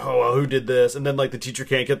about, oh, well, who did this? And then, like, the teacher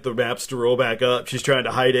can't get the maps to roll back up. She's trying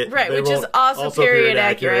to hide it. Right, They which is won't- also period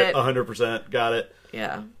accurate. 100%. Got it.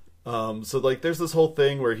 Yeah. So, like, there's this whole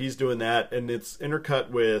thing where he's doing that, and it's intercut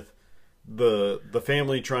with the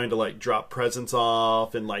family trying to, like, drop presents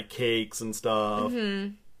off and, like, cakes and stuff.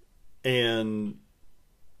 Mm-hmm. And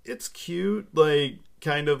it's cute, like,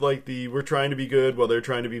 kind of like we're trying to be good while they're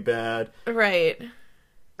trying to be bad. Right.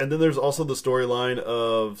 And then there's also the storyline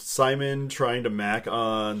of Simon trying to mac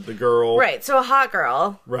on the girl. Right, so a hot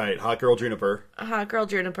girl. Right, hot girl Juniper. A hot girl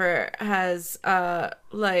Juniper has,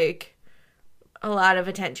 like, a lot of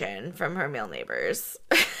attention from her male neighbors.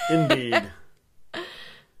 Indeed.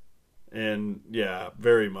 And, yeah,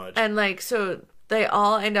 very much. And, like, so they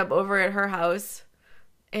all end up over at her house.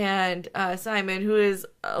 And Simon, who is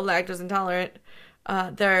lactose intolerant,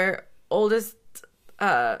 their oldest,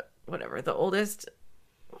 what's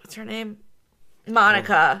her name?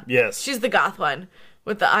 Monica. Yes. She's the goth one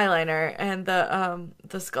with the eyeliner and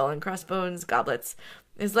the skull and crossbones goblets.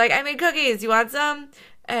 Is like, I made cookies. You want some?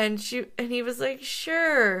 And he was like,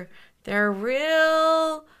 sure. They're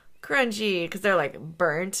real crunchy because they're like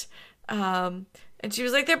burnt. And she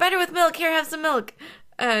was like, they're better with milk. Here, have some milk.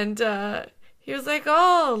 And he was like,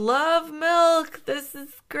 oh, love milk. This is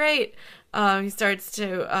great. He starts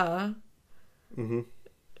to,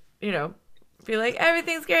 you know, be like,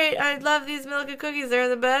 everything's great. I love these milk and cookies. They're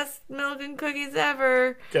the best milk and cookies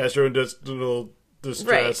ever. Gastrointestinal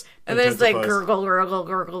distress. Right. And then it's like intensifies. gurgle, gurgle,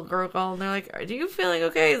 gurgle, gurgle. And they're like, are you feeling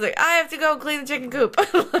okay? He's like, I have to go clean the chicken coop.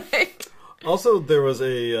 Like, Also, there was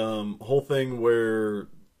a whole thing where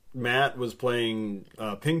Matt was playing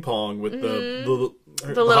ping pong with the little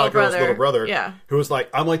hot girl's brother. little brother. Yeah. Who was like,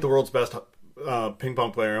 I'm like the world's best ping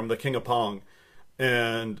pong player. I'm the king of pong.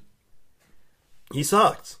 And he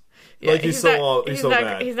sucked. yeah, Like, he's so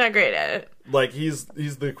bad. He's not great at it. Like, he's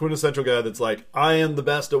the quintessential guy that's like, I am the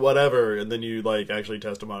best at whatever, and then you like actually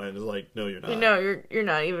test him on it, and it's like, no, you're not. No, you're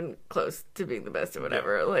not even close to being the best at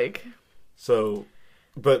whatever. Like, So,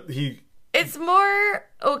 but he, it's more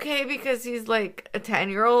okay because he's like a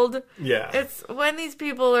 10-year-old. yeah, It's when these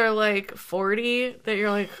people are like 40 that you're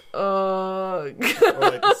like, oh. or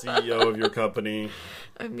like the CEO of your company.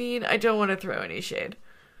 I mean, I don't want to throw any shade.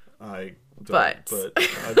 I don't,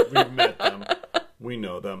 But- we've met them. We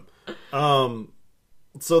know them.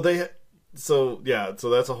 So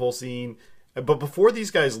that's a whole scene. But before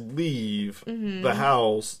these guys leave the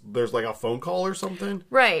house, there's like a phone call or something.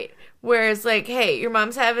 Right. Whereas, like, hey, your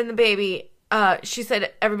mom's having the baby. She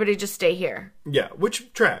said, everybody just stay here. Yeah,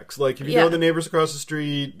 which tracks. Like, if you Yeah. know the neighbors across the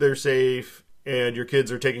street, they're safe, and your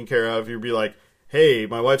kids are taken care of, you'd be like, hey,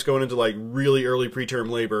 my wife's going into like really early preterm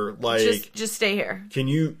labor. Like, Just stay here. can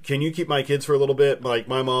you keep my kids for a little bit? Like,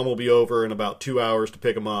 my mom will be over in about 2 hours to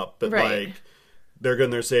pick them up. But Right. like, they're good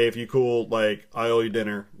and they're safe. You cool? Like, I owe you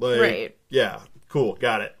dinner. Like, Right. yeah, cool,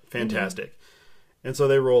 got it, fantastic. And so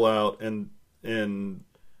they roll out and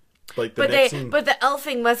like the next scene. But the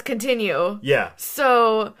elfing must continue. Yeah,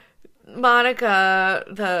 So Monica,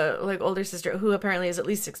 the like older sister, who apparently is at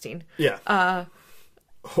least 16, yeah.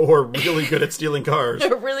 Or really good at stealing cars.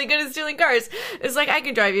 they're really good at stealing cars. It's like, I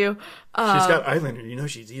can drive you. She's got eyeliner. You know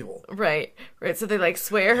she's evil. Right. So they like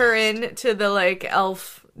swear her in to the like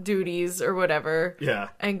elf duties or whatever. Yeah.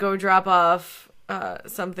 And go drop off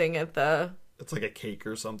something at the. It's like a cake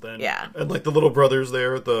or something. Yeah. And like the little brother's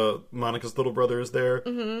there. Monica's little brother is there.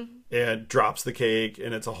 Mm-hmm. And drops the cake,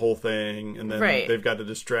 and it's a whole thing. And then Right. they've got to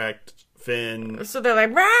distract Finn. So they're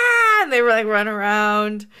like, rah! And they were like run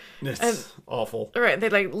around. It's awful. Right, they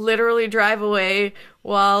like literally drive away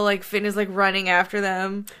while like Finn is like running after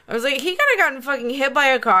them. I was like, he could have gotten fucking hit by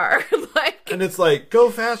a car. Like, And it's like, go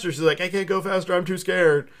faster. She's like, I can't go faster. I'm too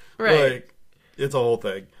scared. Right. Like, it's a whole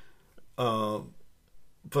thing.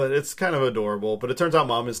 But it's kind of adorable. But it turns out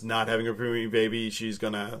mom is not having a preemie baby. She's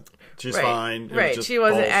right, fine. It was right. just She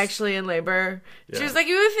wasn't false. actually in labor. She Yeah. was like,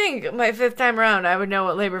 you would think my 5th time around I would know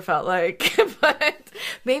what labor felt like, but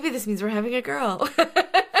maybe this means we're having a girl.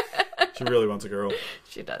 She really wants a girl.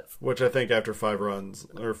 She does. Which I think after 5 runs,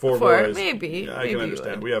 or 4 4, boys. maybe. Yeah, I Maybe can you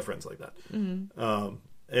understand. would. We have friends like that.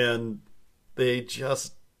 And they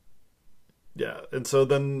just... Yeah. And so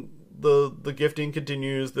then the gifting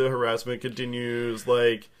continues. The harassment continues.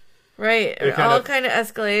 Like... Right. It kind all of- kind of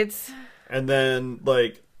escalates. And then,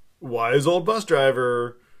 like, wise old bus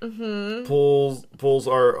driver Mm-hmm. pulls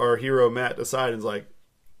our hero Matt aside and is like,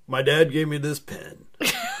 my dad gave me this pen.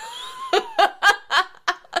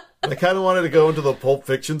 I kind of wanted to go into the Pulp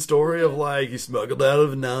Fiction story of like he smuggled out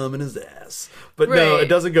of Nam in his ass, but no, Right. it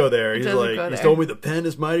doesn't go there. He's doesn't like, go he's there. told me the pen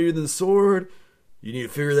is mightier than the sword. You need to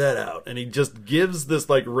figure that out, and he just gives this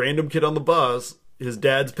like random kid on the bus his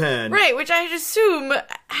dad's pen. Right, which I'd assume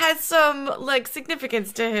has some like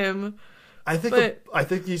significance to him. I think But- I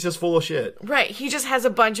think he's just full of shit. Right, he just has a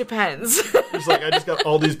bunch of pens. He's like, I just got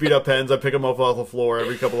all these beat up pens. I pick them up off the floor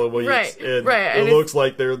every couple of weeks, Right, and right, it and it's- looks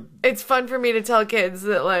like they're. It's fun for me to tell kids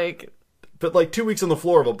that like But like 2 weeks on the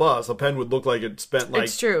floor of a bus, a pen would look like it spent like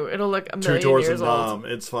it's true. It'll look a 2 million tours in years old.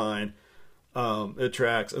 Nam. It's fine. It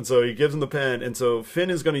tracks. And so he gives him the pen, and so Finn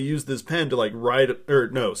is going to use this pen to like write, or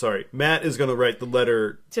no, sorry, Matt is going to write the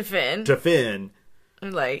letter To Finn. to Finn,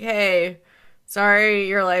 And like, hey, sorry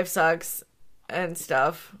your life sucks and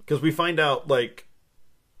stuff. because we find out like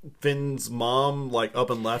Finn's mom like up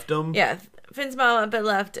and left him, Yeah, Finn's mom up and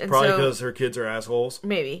left, and probably so because her kids are assholes.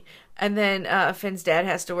 maybe. And then Finn's dad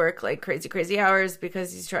has to work like crazy hours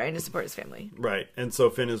because he's trying to support his family. Right. And so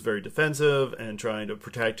Finn is very defensive and trying to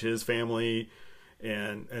protect his family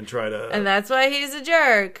and try to And that's why he's a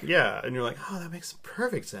jerk. yeah, and you're like, "Oh, that makes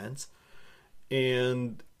perfect sense."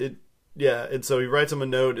 And and so he writes him a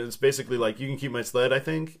note, and it's basically like, "You can keep my sled," I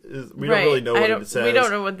think. We don't really know what it says. We don't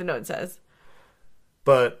know what the note says.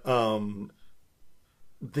 But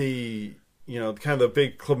the kind of the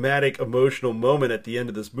big climatic emotional moment at the end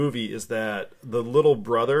of this movie is that the little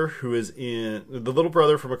brother from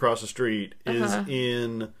across the street is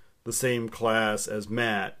in the same class as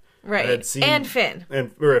Matt, Right. had seen- And Finn.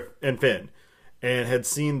 and Finn, and had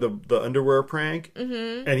seen the underwear prank,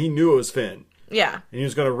 and he knew it was Finn, Yeah, and he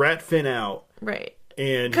was going to rat Finn out, right.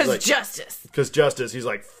 and Because like, justice. because Justice, he's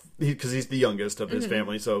like, because he's the youngest of his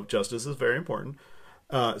family, so justice is very important.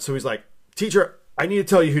 So he's like, "Teacher, I need to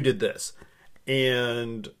tell you who did this."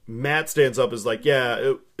 And Matt stands up, is like,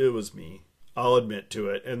 "Yeah, it was me. I'll admit to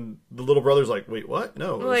it." And the little brother's like, "Wait, what?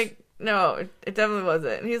 No, it was- Like, no, it definitely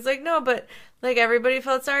wasn't. And he's like, no, but like everybody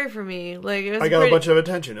felt sorry for me. Like it was I got a bunch of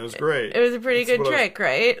attention. It was great. It was a pretty That's good what I was- trick,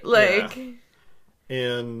 right? Like,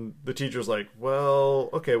 And the teacher's like, "Well,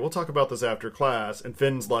 okay, we'll talk about this after class." And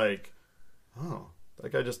Finn's like, "Oh,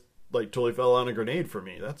 that guy just like totally fell on a grenade for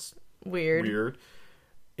me. That's weird. weird."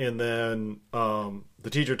 And then the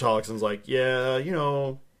teacher talks and's like, "Yeah,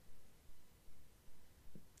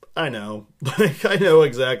 I know. Like, I know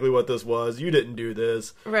exactly what this was. You didn't do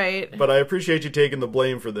this, Right. but I appreciate you taking the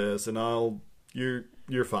blame for this, and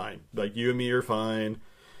you're fine. Like, you and me are fine.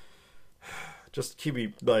 Just keep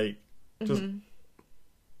me, like, just,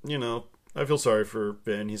 I feel sorry for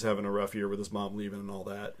Ben. He's having a rough year with his mom leaving and all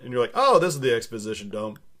that." And you're like, "Oh, this is the exposition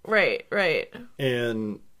dump." Right.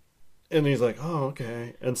 And he's like, "Oh,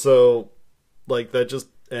 okay." And so, like, that just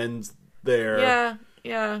ends there.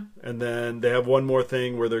 Yeah. And then they have one more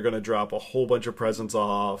thing where they're going to drop a whole bunch of presents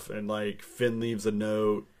off, and like Finn leaves a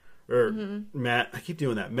note, or Matt. I keep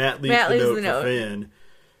doing that. Matt leaves the note for Finn,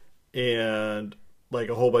 and like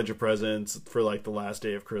a whole bunch of presents for like the last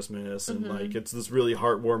day of Christmas, and like it's this really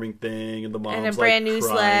heartwarming thing, and the mom's And a brand like new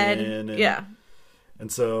crying, sled. and, Yeah.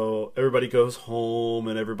 and so everybody goes home,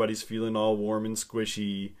 and everybody's feeling all warm and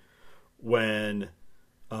squishy when.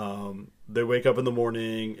 They wake up in the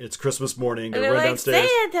morning. It's Christmas morning. They And they're run like, downstairs.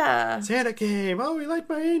 Santa! Santa came. Oh, he liked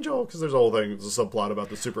my angel. Because there's a whole thing. There's a subplot about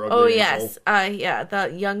the super ugly Oh, angel. yes. Yeah,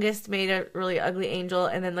 the youngest made a really ugly angel,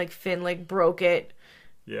 and then, like, Finn, like, broke it,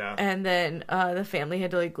 Yeah. and then the family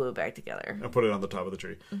had to, like, glue it back together. And put it on the top of the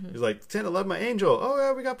tree. He's like, "Santa loved my angel. Oh,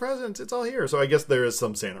 yeah, we got presents. It's all here." So I guess there is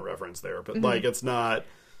some Santa reference there. But, like, it's not...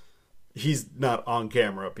 He's not on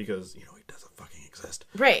camera because, he doesn't fucking exist.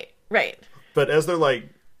 Right. But as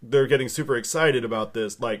they're getting super excited about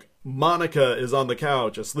this, like, Monica is on the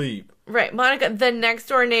couch asleep. Right. Monica, the next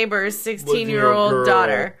door neighbor's 16-year-old 16-year-old girl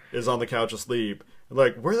daughter. is on the couch asleep. And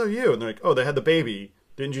like, "Where are you?" And they're like, "Oh, they had the baby.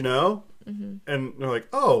 Didn't you know?" And they're like,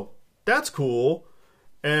 "Oh, that's cool."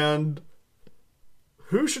 And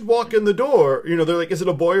who should walk in the door? They're like, "Is it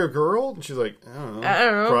a boy or girl?" And she's like, "I don't know. I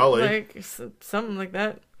don't know. Probably." Like, something like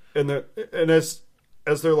that. And as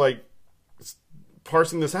they're like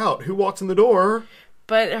parsing this out, who walks in the door?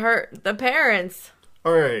 But the parents.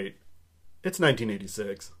 All right, it's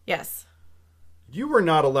 1986. Yes. You were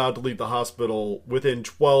not allowed to leave the hospital within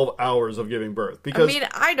 12 hours of giving birth I because mean,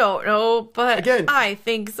 I don't know, but Again, I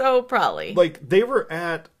think so, probably. like they were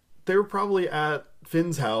probably at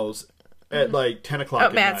Finn's house at like 10 o'clock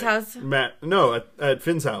at Matt's night. house? At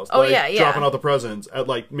Finn's house. Oh, like, yeah. dropping out the presents at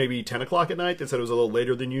like maybe 10 o'clock at night. They said it was a little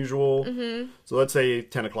later than usual. So let's say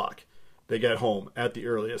 10 o'clock. They get home at the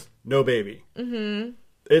earliest. No baby.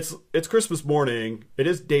 It's Christmas morning. It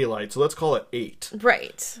is daylight, so let's call it 8.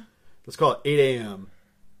 Right. Let's call it 8 a.m.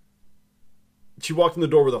 she walked in the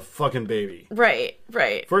door with a fucking baby. Right.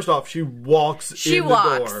 First off, she walks in the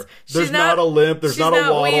door. There's She's not a limp. There's she's not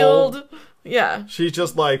a waddle. Wheeled. Yeah. She's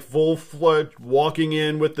just like full-fledged walking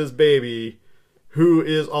in with this baby who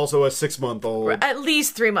is also a 6-month-old. At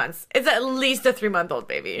least 3 months. It's at least a 3-month-old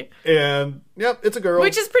baby. And, yep, it's a girl.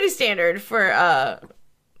 Which is pretty standard for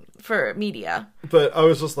media. But I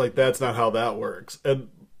was just like, that's not how that works. And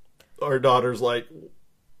our daughter's like,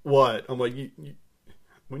 what? I'm like,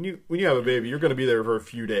 when you have a baby, you're going to be there for a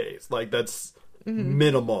few days. Like, that's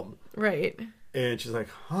minimum. Right. And she's like,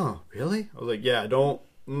 huh, really? I was like, yeah, don't.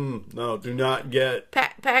 No, do not get...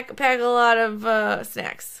 Pack a lot of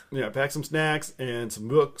snacks. Yeah, pack some snacks and some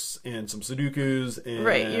books and some Sudokus. And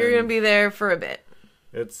right, you're going to be there for a bit.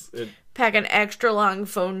 Pack an extra long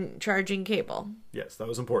phone charging cable. Yes, that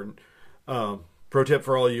was important. Pro tip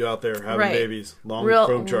for all you out there having babies. Phone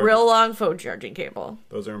charging. Real long phone charging cable.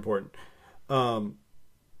 Those are important.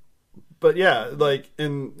 But yeah, like,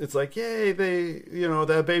 and it's like, yay,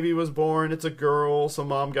 that baby was born. It's a girl. So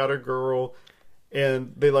mom got a girl.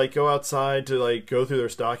 And they, like, go outside to, like, go through their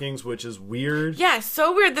stockings, which is weird. Yeah,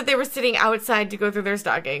 so weird that they were sitting outside to go through their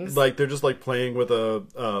stockings. Like, they're just, like, playing with a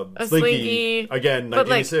slinky. Again,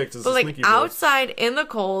 1986 is a slinky. But, like, outside in the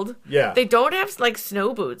cold. Yeah. They don't have, like,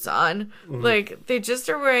 snow boots on. Mm-hmm. Like, they just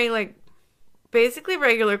are wearing, like, basically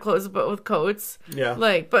regular clothes, but with coats. Yeah.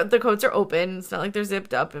 Like, but the coats are open. It's not like they're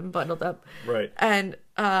zipped up and bundled up. Right. And,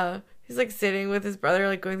 he's, like, sitting with his brother,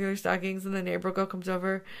 like, going through their stockings, and the neighbor girl comes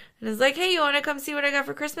over and is like, hey, you want to come see what I got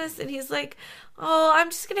for Christmas? And he's like, oh,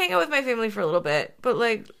 I'm just going to hang out with my family for a little bit, but,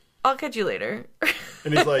 like, I'll catch you later.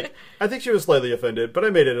 And he's like, I think she was slightly offended, but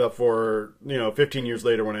I made it up for her, 15 years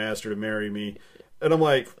later when I asked her to marry me. And I'm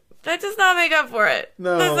like... That does not make up for it.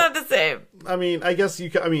 No. That's not the same. I mean, I guess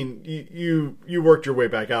you worked your way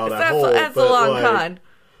back out of that hole. That's a long con.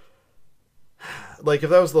 Like,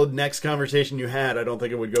 if that was the next conversation you had, I don't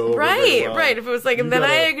think it would go over very well. Right. If it was like, and then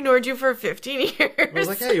I ignored you for 15 years. I was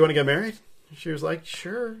like, hey, you want to get married? She was like,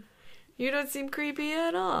 sure. You don't seem creepy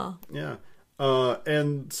at all. Yeah.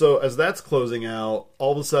 And so as that's closing out,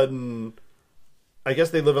 all of a sudden, I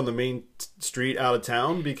guess they live on the main street out of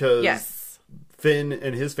town because... Yes. Finn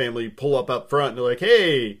and his family pull up front and they're like,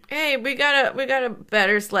 hey, we got a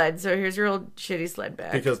better sled, so here's your old shitty sled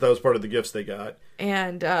back. Because that was part of the gifts they got.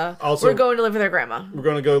 And also, we're going to live with our grandma. We're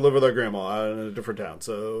going to go live with our grandma in a different town.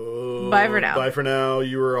 So bye for now. Bye for now.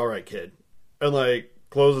 You were all right, kid. And like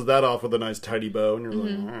closes that off with a nice tidy bow, and you're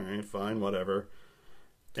like, all right, fine, whatever.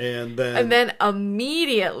 And then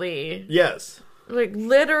immediately, yes, like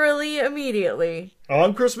literally immediately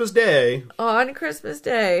on Christmas Day.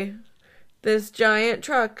 This giant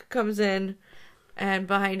truck comes in, and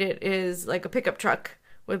behind it is like a pickup truck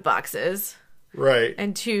with boxes. Right.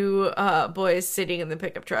 And two boys sitting in the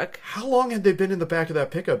pickup truck. How long had they been in the back of that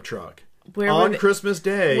pickup truck? On Christmas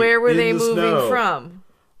Day. Where were they moving snow? from?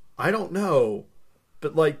 I don't know.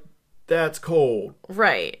 But, like, that's cold.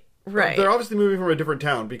 Right. They're obviously moving from a different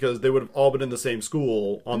town because they would have all been in the same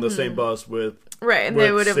school on the same bus with... Right, and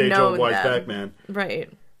they would have known Wise them. Backman.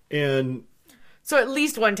 Right. And... So at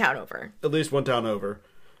least one town over.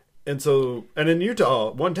 And so, and in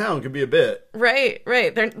Utah, one town could be a bit. Right.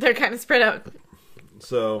 They're kind of spread out.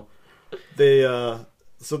 So they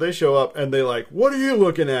show up and they like, what are you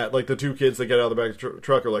looking at? Like the two kids that get out of the back of the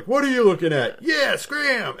truck are like, what are you looking at? Yeah,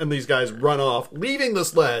 scram! And these guys run off, leaving the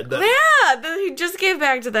sled. That he just gave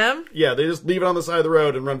back to them. Yeah, they just leave it on the side of the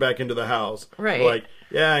road and run back into the house. Right. They're like,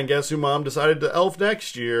 yeah, and guess who mom decided to elf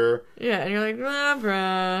next year? Yeah, and you're like,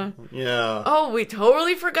 bruh. Yeah. Oh, we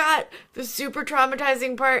totally forgot the super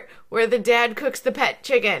traumatizing part where the dad cooks the pet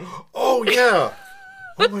chicken. Oh, yeah.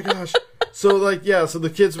 Oh, my gosh. So, like, yeah, so the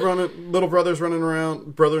kid's little brother's running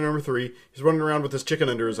around, brother number 3, he's running around with his chicken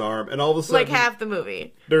under his arm, and all of a sudden... Like half the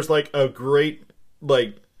movie. There's, like, a great,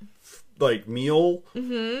 like meal,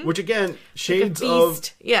 which again shades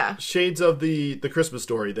of the Christmas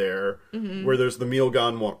Story there, where there's the meal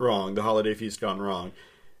gone wrong, the holiday feast gone wrong,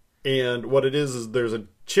 and what it is there's a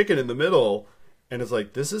chicken in the middle, and it's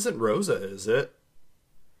like, this isn't Rosa, is it?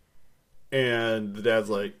 And the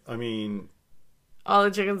dad's like, I mean, all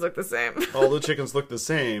the chickens look the same. All the chickens look the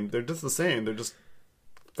same. They're just the same. They're just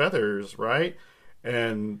feathers, right?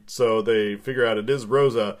 And so they figure out it is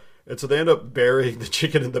Rosa. And so they end up burying the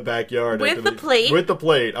chicken in the backyard. With the plate? With the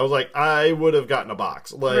plate. I was like, I would have gotten a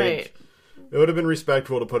box. Like, right. It would have been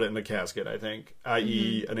respectful to put it in a casket, I think.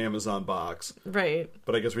 I.e. an Amazon box. Right.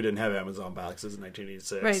 But I guess we didn't have Amazon boxes in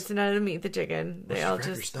 1986. Right, so now to meet the chicken, they all wrap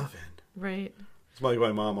just... your stuff in. Right. It's like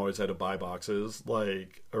my mom always had to buy boxes,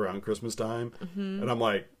 like, around Christmas time. And I'm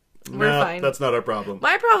like, we're fine. That's not our problem.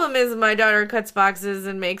 My problem is my daughter cuts boxes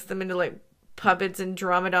and makes them into, like, puppets and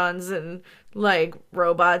dromedons and like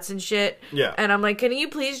robots and shit. Yeah. And I'm like, can you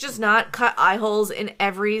please just not cut eye holes in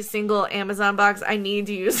every single Amazon box? I need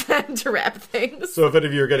to use them to wrap things. So if any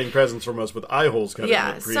of you are getting presents from us with eye holes cut in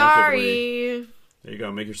Yeah, it preemptively, sorry. there you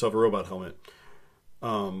go. Make yourself a robot helmet.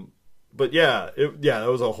 But yeah, that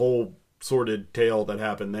was a whole sordid tale that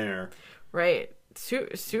happened there. Right.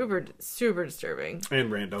 Super disturbing.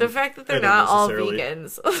 And random. The fact that they're And not all unnecessarily.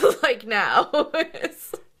 vegans, like now.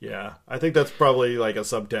 Yeah, I think that's probably like a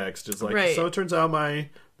subtext. It's like, Right. so it turns out my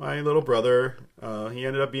little brother, he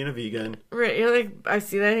ended up being a vegan. Right. You're like, I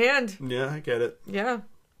see that hand. Yeah, I get it. Yeah.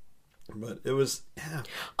 But it was, yeah.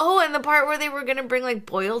 Oh, and the part where they were gonna bring like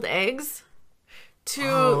boiled eggs to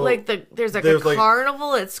like there's a like-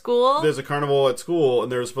 carnival at school. There's a carnival at school,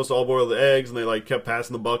 and they were supposed to all boil the eggs, and they like kept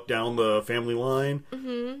passing the buck down the family line.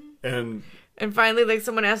 Mm-hmm. And finally, like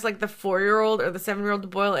someone asked like the 4-year-old or the 7-year-old to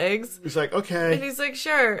boil eggs, He's like, and okay, he's like,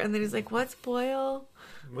 sure. And then he's like, what's boil?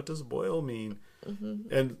 what does boil mean?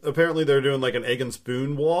 Mm-hmm. And apparently they're doing like an egg and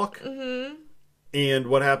spoon walk. Mm-hmm. And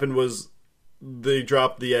what happened was they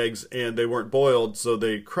dropped the eggs and they weren't boiled, so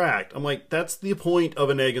they cracked. I'm like, that's the point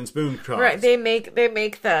of an egg and spoon toss. Right. They make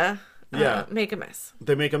the Yeah. make a mess.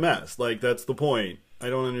 They make a mess. Like, that's the point. I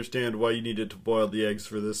don't understand why you needed to boil the eggs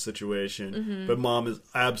for this situation. Mm-hmm. But Mom is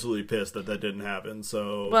absolutely pissed that didn't happen.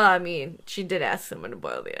 So Well, I mean, she did ask someone to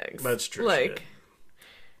boil the eggs. that's true. Like,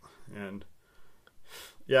 and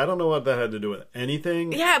yeah, I don't know what that had to do with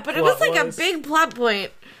anything. yeah, but it was like a plot-wise. big plot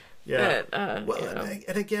point. Yeah. that, Well, you know.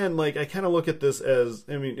 and again, like, I kind of look at this as,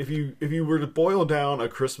 I mean, if you were to boil down a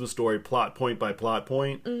Christmas story plot point by plot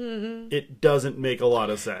point, it doesn't make a lot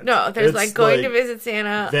of sense. No, there's It's like going to visit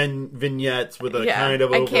Santa. vignettes with a Yeah, kind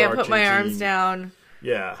of I overarching can't put my arms theme. down.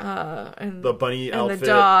 Yeah. And The bunny and outfit. the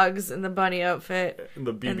dogs and the bunny outfit And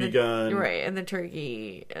the BB and the, gun. right, and the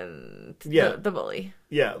turkey and Yeah. the bully.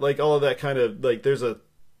 Yeah, like all of that kind of, like, there's a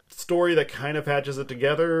story that kind of patches it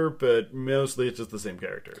together, but mostly it's just the same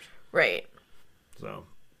characters. Right. So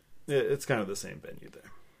it's kind of the same venue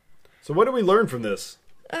there. So what do we learn from this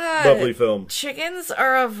lovely film? Chickens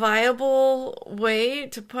are a viable way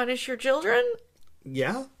to punish your children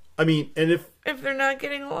Yeah, I mean, and if they're not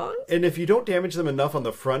getting along. if you don't damage them enough on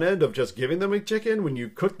the front end of just giving them a chicken, when you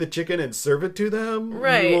cook the chicken and serve it to them,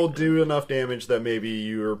 Right. you will do enough damage that maybe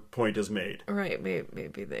your point is made. Right,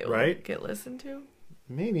 maybe they will Right? get listened to.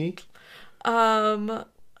 Maybe.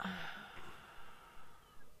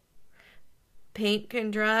 Paint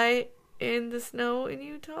can dry in the snow in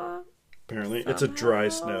Utah. Apparently, it's a dry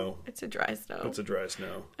Somehow. snow. It's a dry snow. It's a dry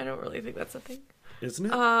snow, I don't really think that's a thing. isn't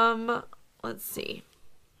it? Let's see.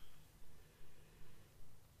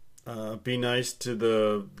 Be nice to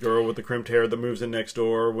the girl with the crimped hair that moves in next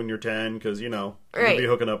door when you're 10, because, you know, you'll Right. be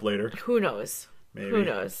hooking up later. Who knows? Maybe. Who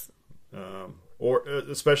knows? Or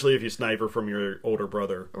especially if you snipe her from your older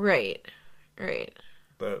brother. Right. Right.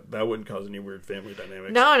 That wouldn't cause any weird family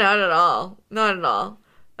dynamics. No, not at all. Not at all.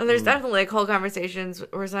 And there's definitely like whole conversations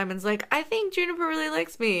where Simon's like, I think Juniper really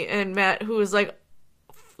likes me. And Matt, who was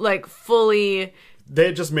like fully, They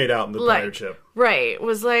had just made out in the like, pirate ship. right,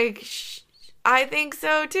 was like, I think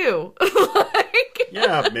so too. Like,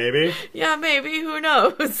 Yeah, maybe. yeah, maybe. Who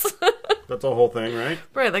knows? That's a whole thing, right?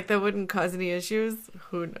 Right, like that wouldn't cause any issues.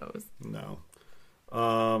 Who knows? No.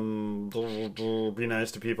 Be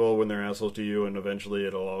nice to people when they're assholes to you, and eventually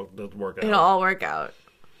it'll work out. It'll all work out.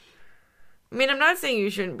 I mean, I'm not saying you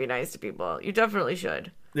shouldn't be nice to people. You definitely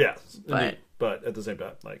should. Yes, But- indeed. But at the same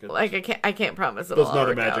time, like, it's, Like I can't promise it'll that's all not a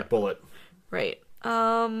work magic out. bullet. Right.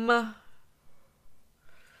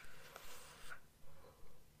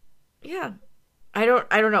 Yeah. I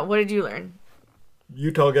don't know. What did you learn?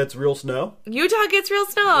 Utah gets real snow. Utah gets real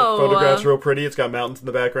snow. Photographs real pretty. It's got mountains in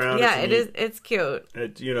the background. Yeah, It's it neat. is. It's cute.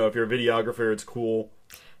 It, you know, if you're a videographer, it's cool.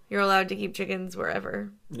 You're allowed to keep chickens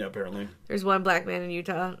wherever. Yeah, apparently. There's one black man in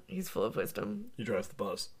Utah. He's full of wisdom. He drives the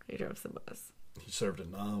bus. He drives the bus. He served a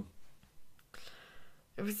nom.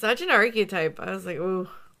 It was such an archetype. I was like, ooh.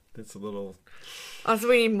 It's a little... Also,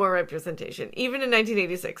 we need more representation. Even in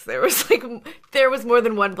 1986, there was more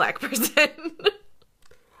than one black person.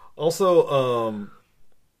 Also,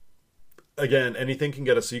 again, anything can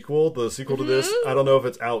get a sequel. The sequel to this, I don't know if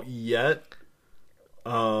it's out yet,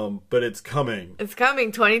 but it's coming. It's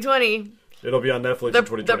coming, 2020. It'll be on Netflix in The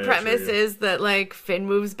 2020. premise is that like Finn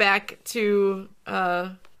moves back to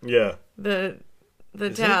Yeah. the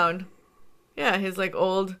Is town. Yeah, his like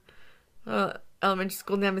old elementary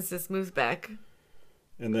school nemesis moves back.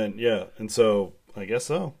 And then, yeah. And so, I guess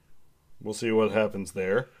so. We'll see what happens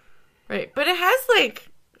there. Right, but it has like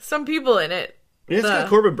some people in it. Yeah, it's got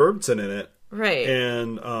Corbin Burnson in it. Right.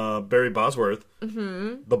 And Barry Bosworth.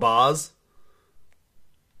 Mm-hmm. The Boz.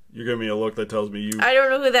 You're giving me a look that tells me I don't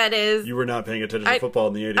know who that is. you were not paying attention to football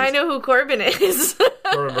in the 80s. I know who Corbin is.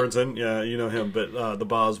 Corbin Burnson, yeah, you know him. But the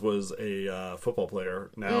Boz was a football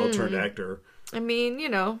player, now turned actor. I mean, you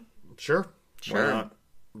know. Sure. Why not?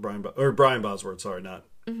 Brian Bosworth, sorry, not.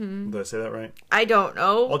 Did I say that right? I don't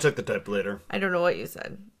know. I'll check the type later. I don't know what you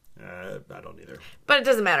said. I don't either. But it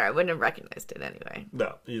doesn't matter. I wouldn't have recognized it anyway.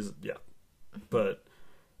 No, But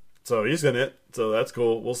so he's in it. So that's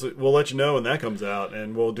cool. We'll see, we'll let you know when that comes out,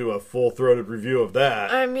 and we'll do a full-throated review of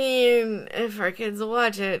that. I mean, if our kids will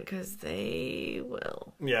watch it, because they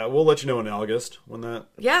will. Yeah, we'll let you know in August when that.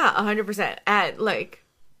 Yeah, 100%. At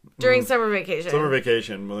during summer vacation. Summer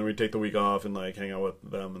vacation, when we take the week off and hang out with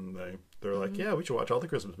them, and they're like, yeah, we should watch all the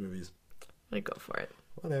Christmas movies. Go for it.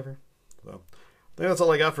 Whatever. So I think that's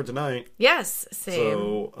all I got for tonight. Yes, same.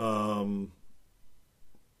 So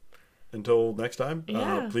until next time,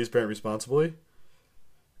 please parent responsibly.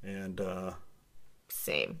 And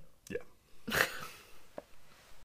same.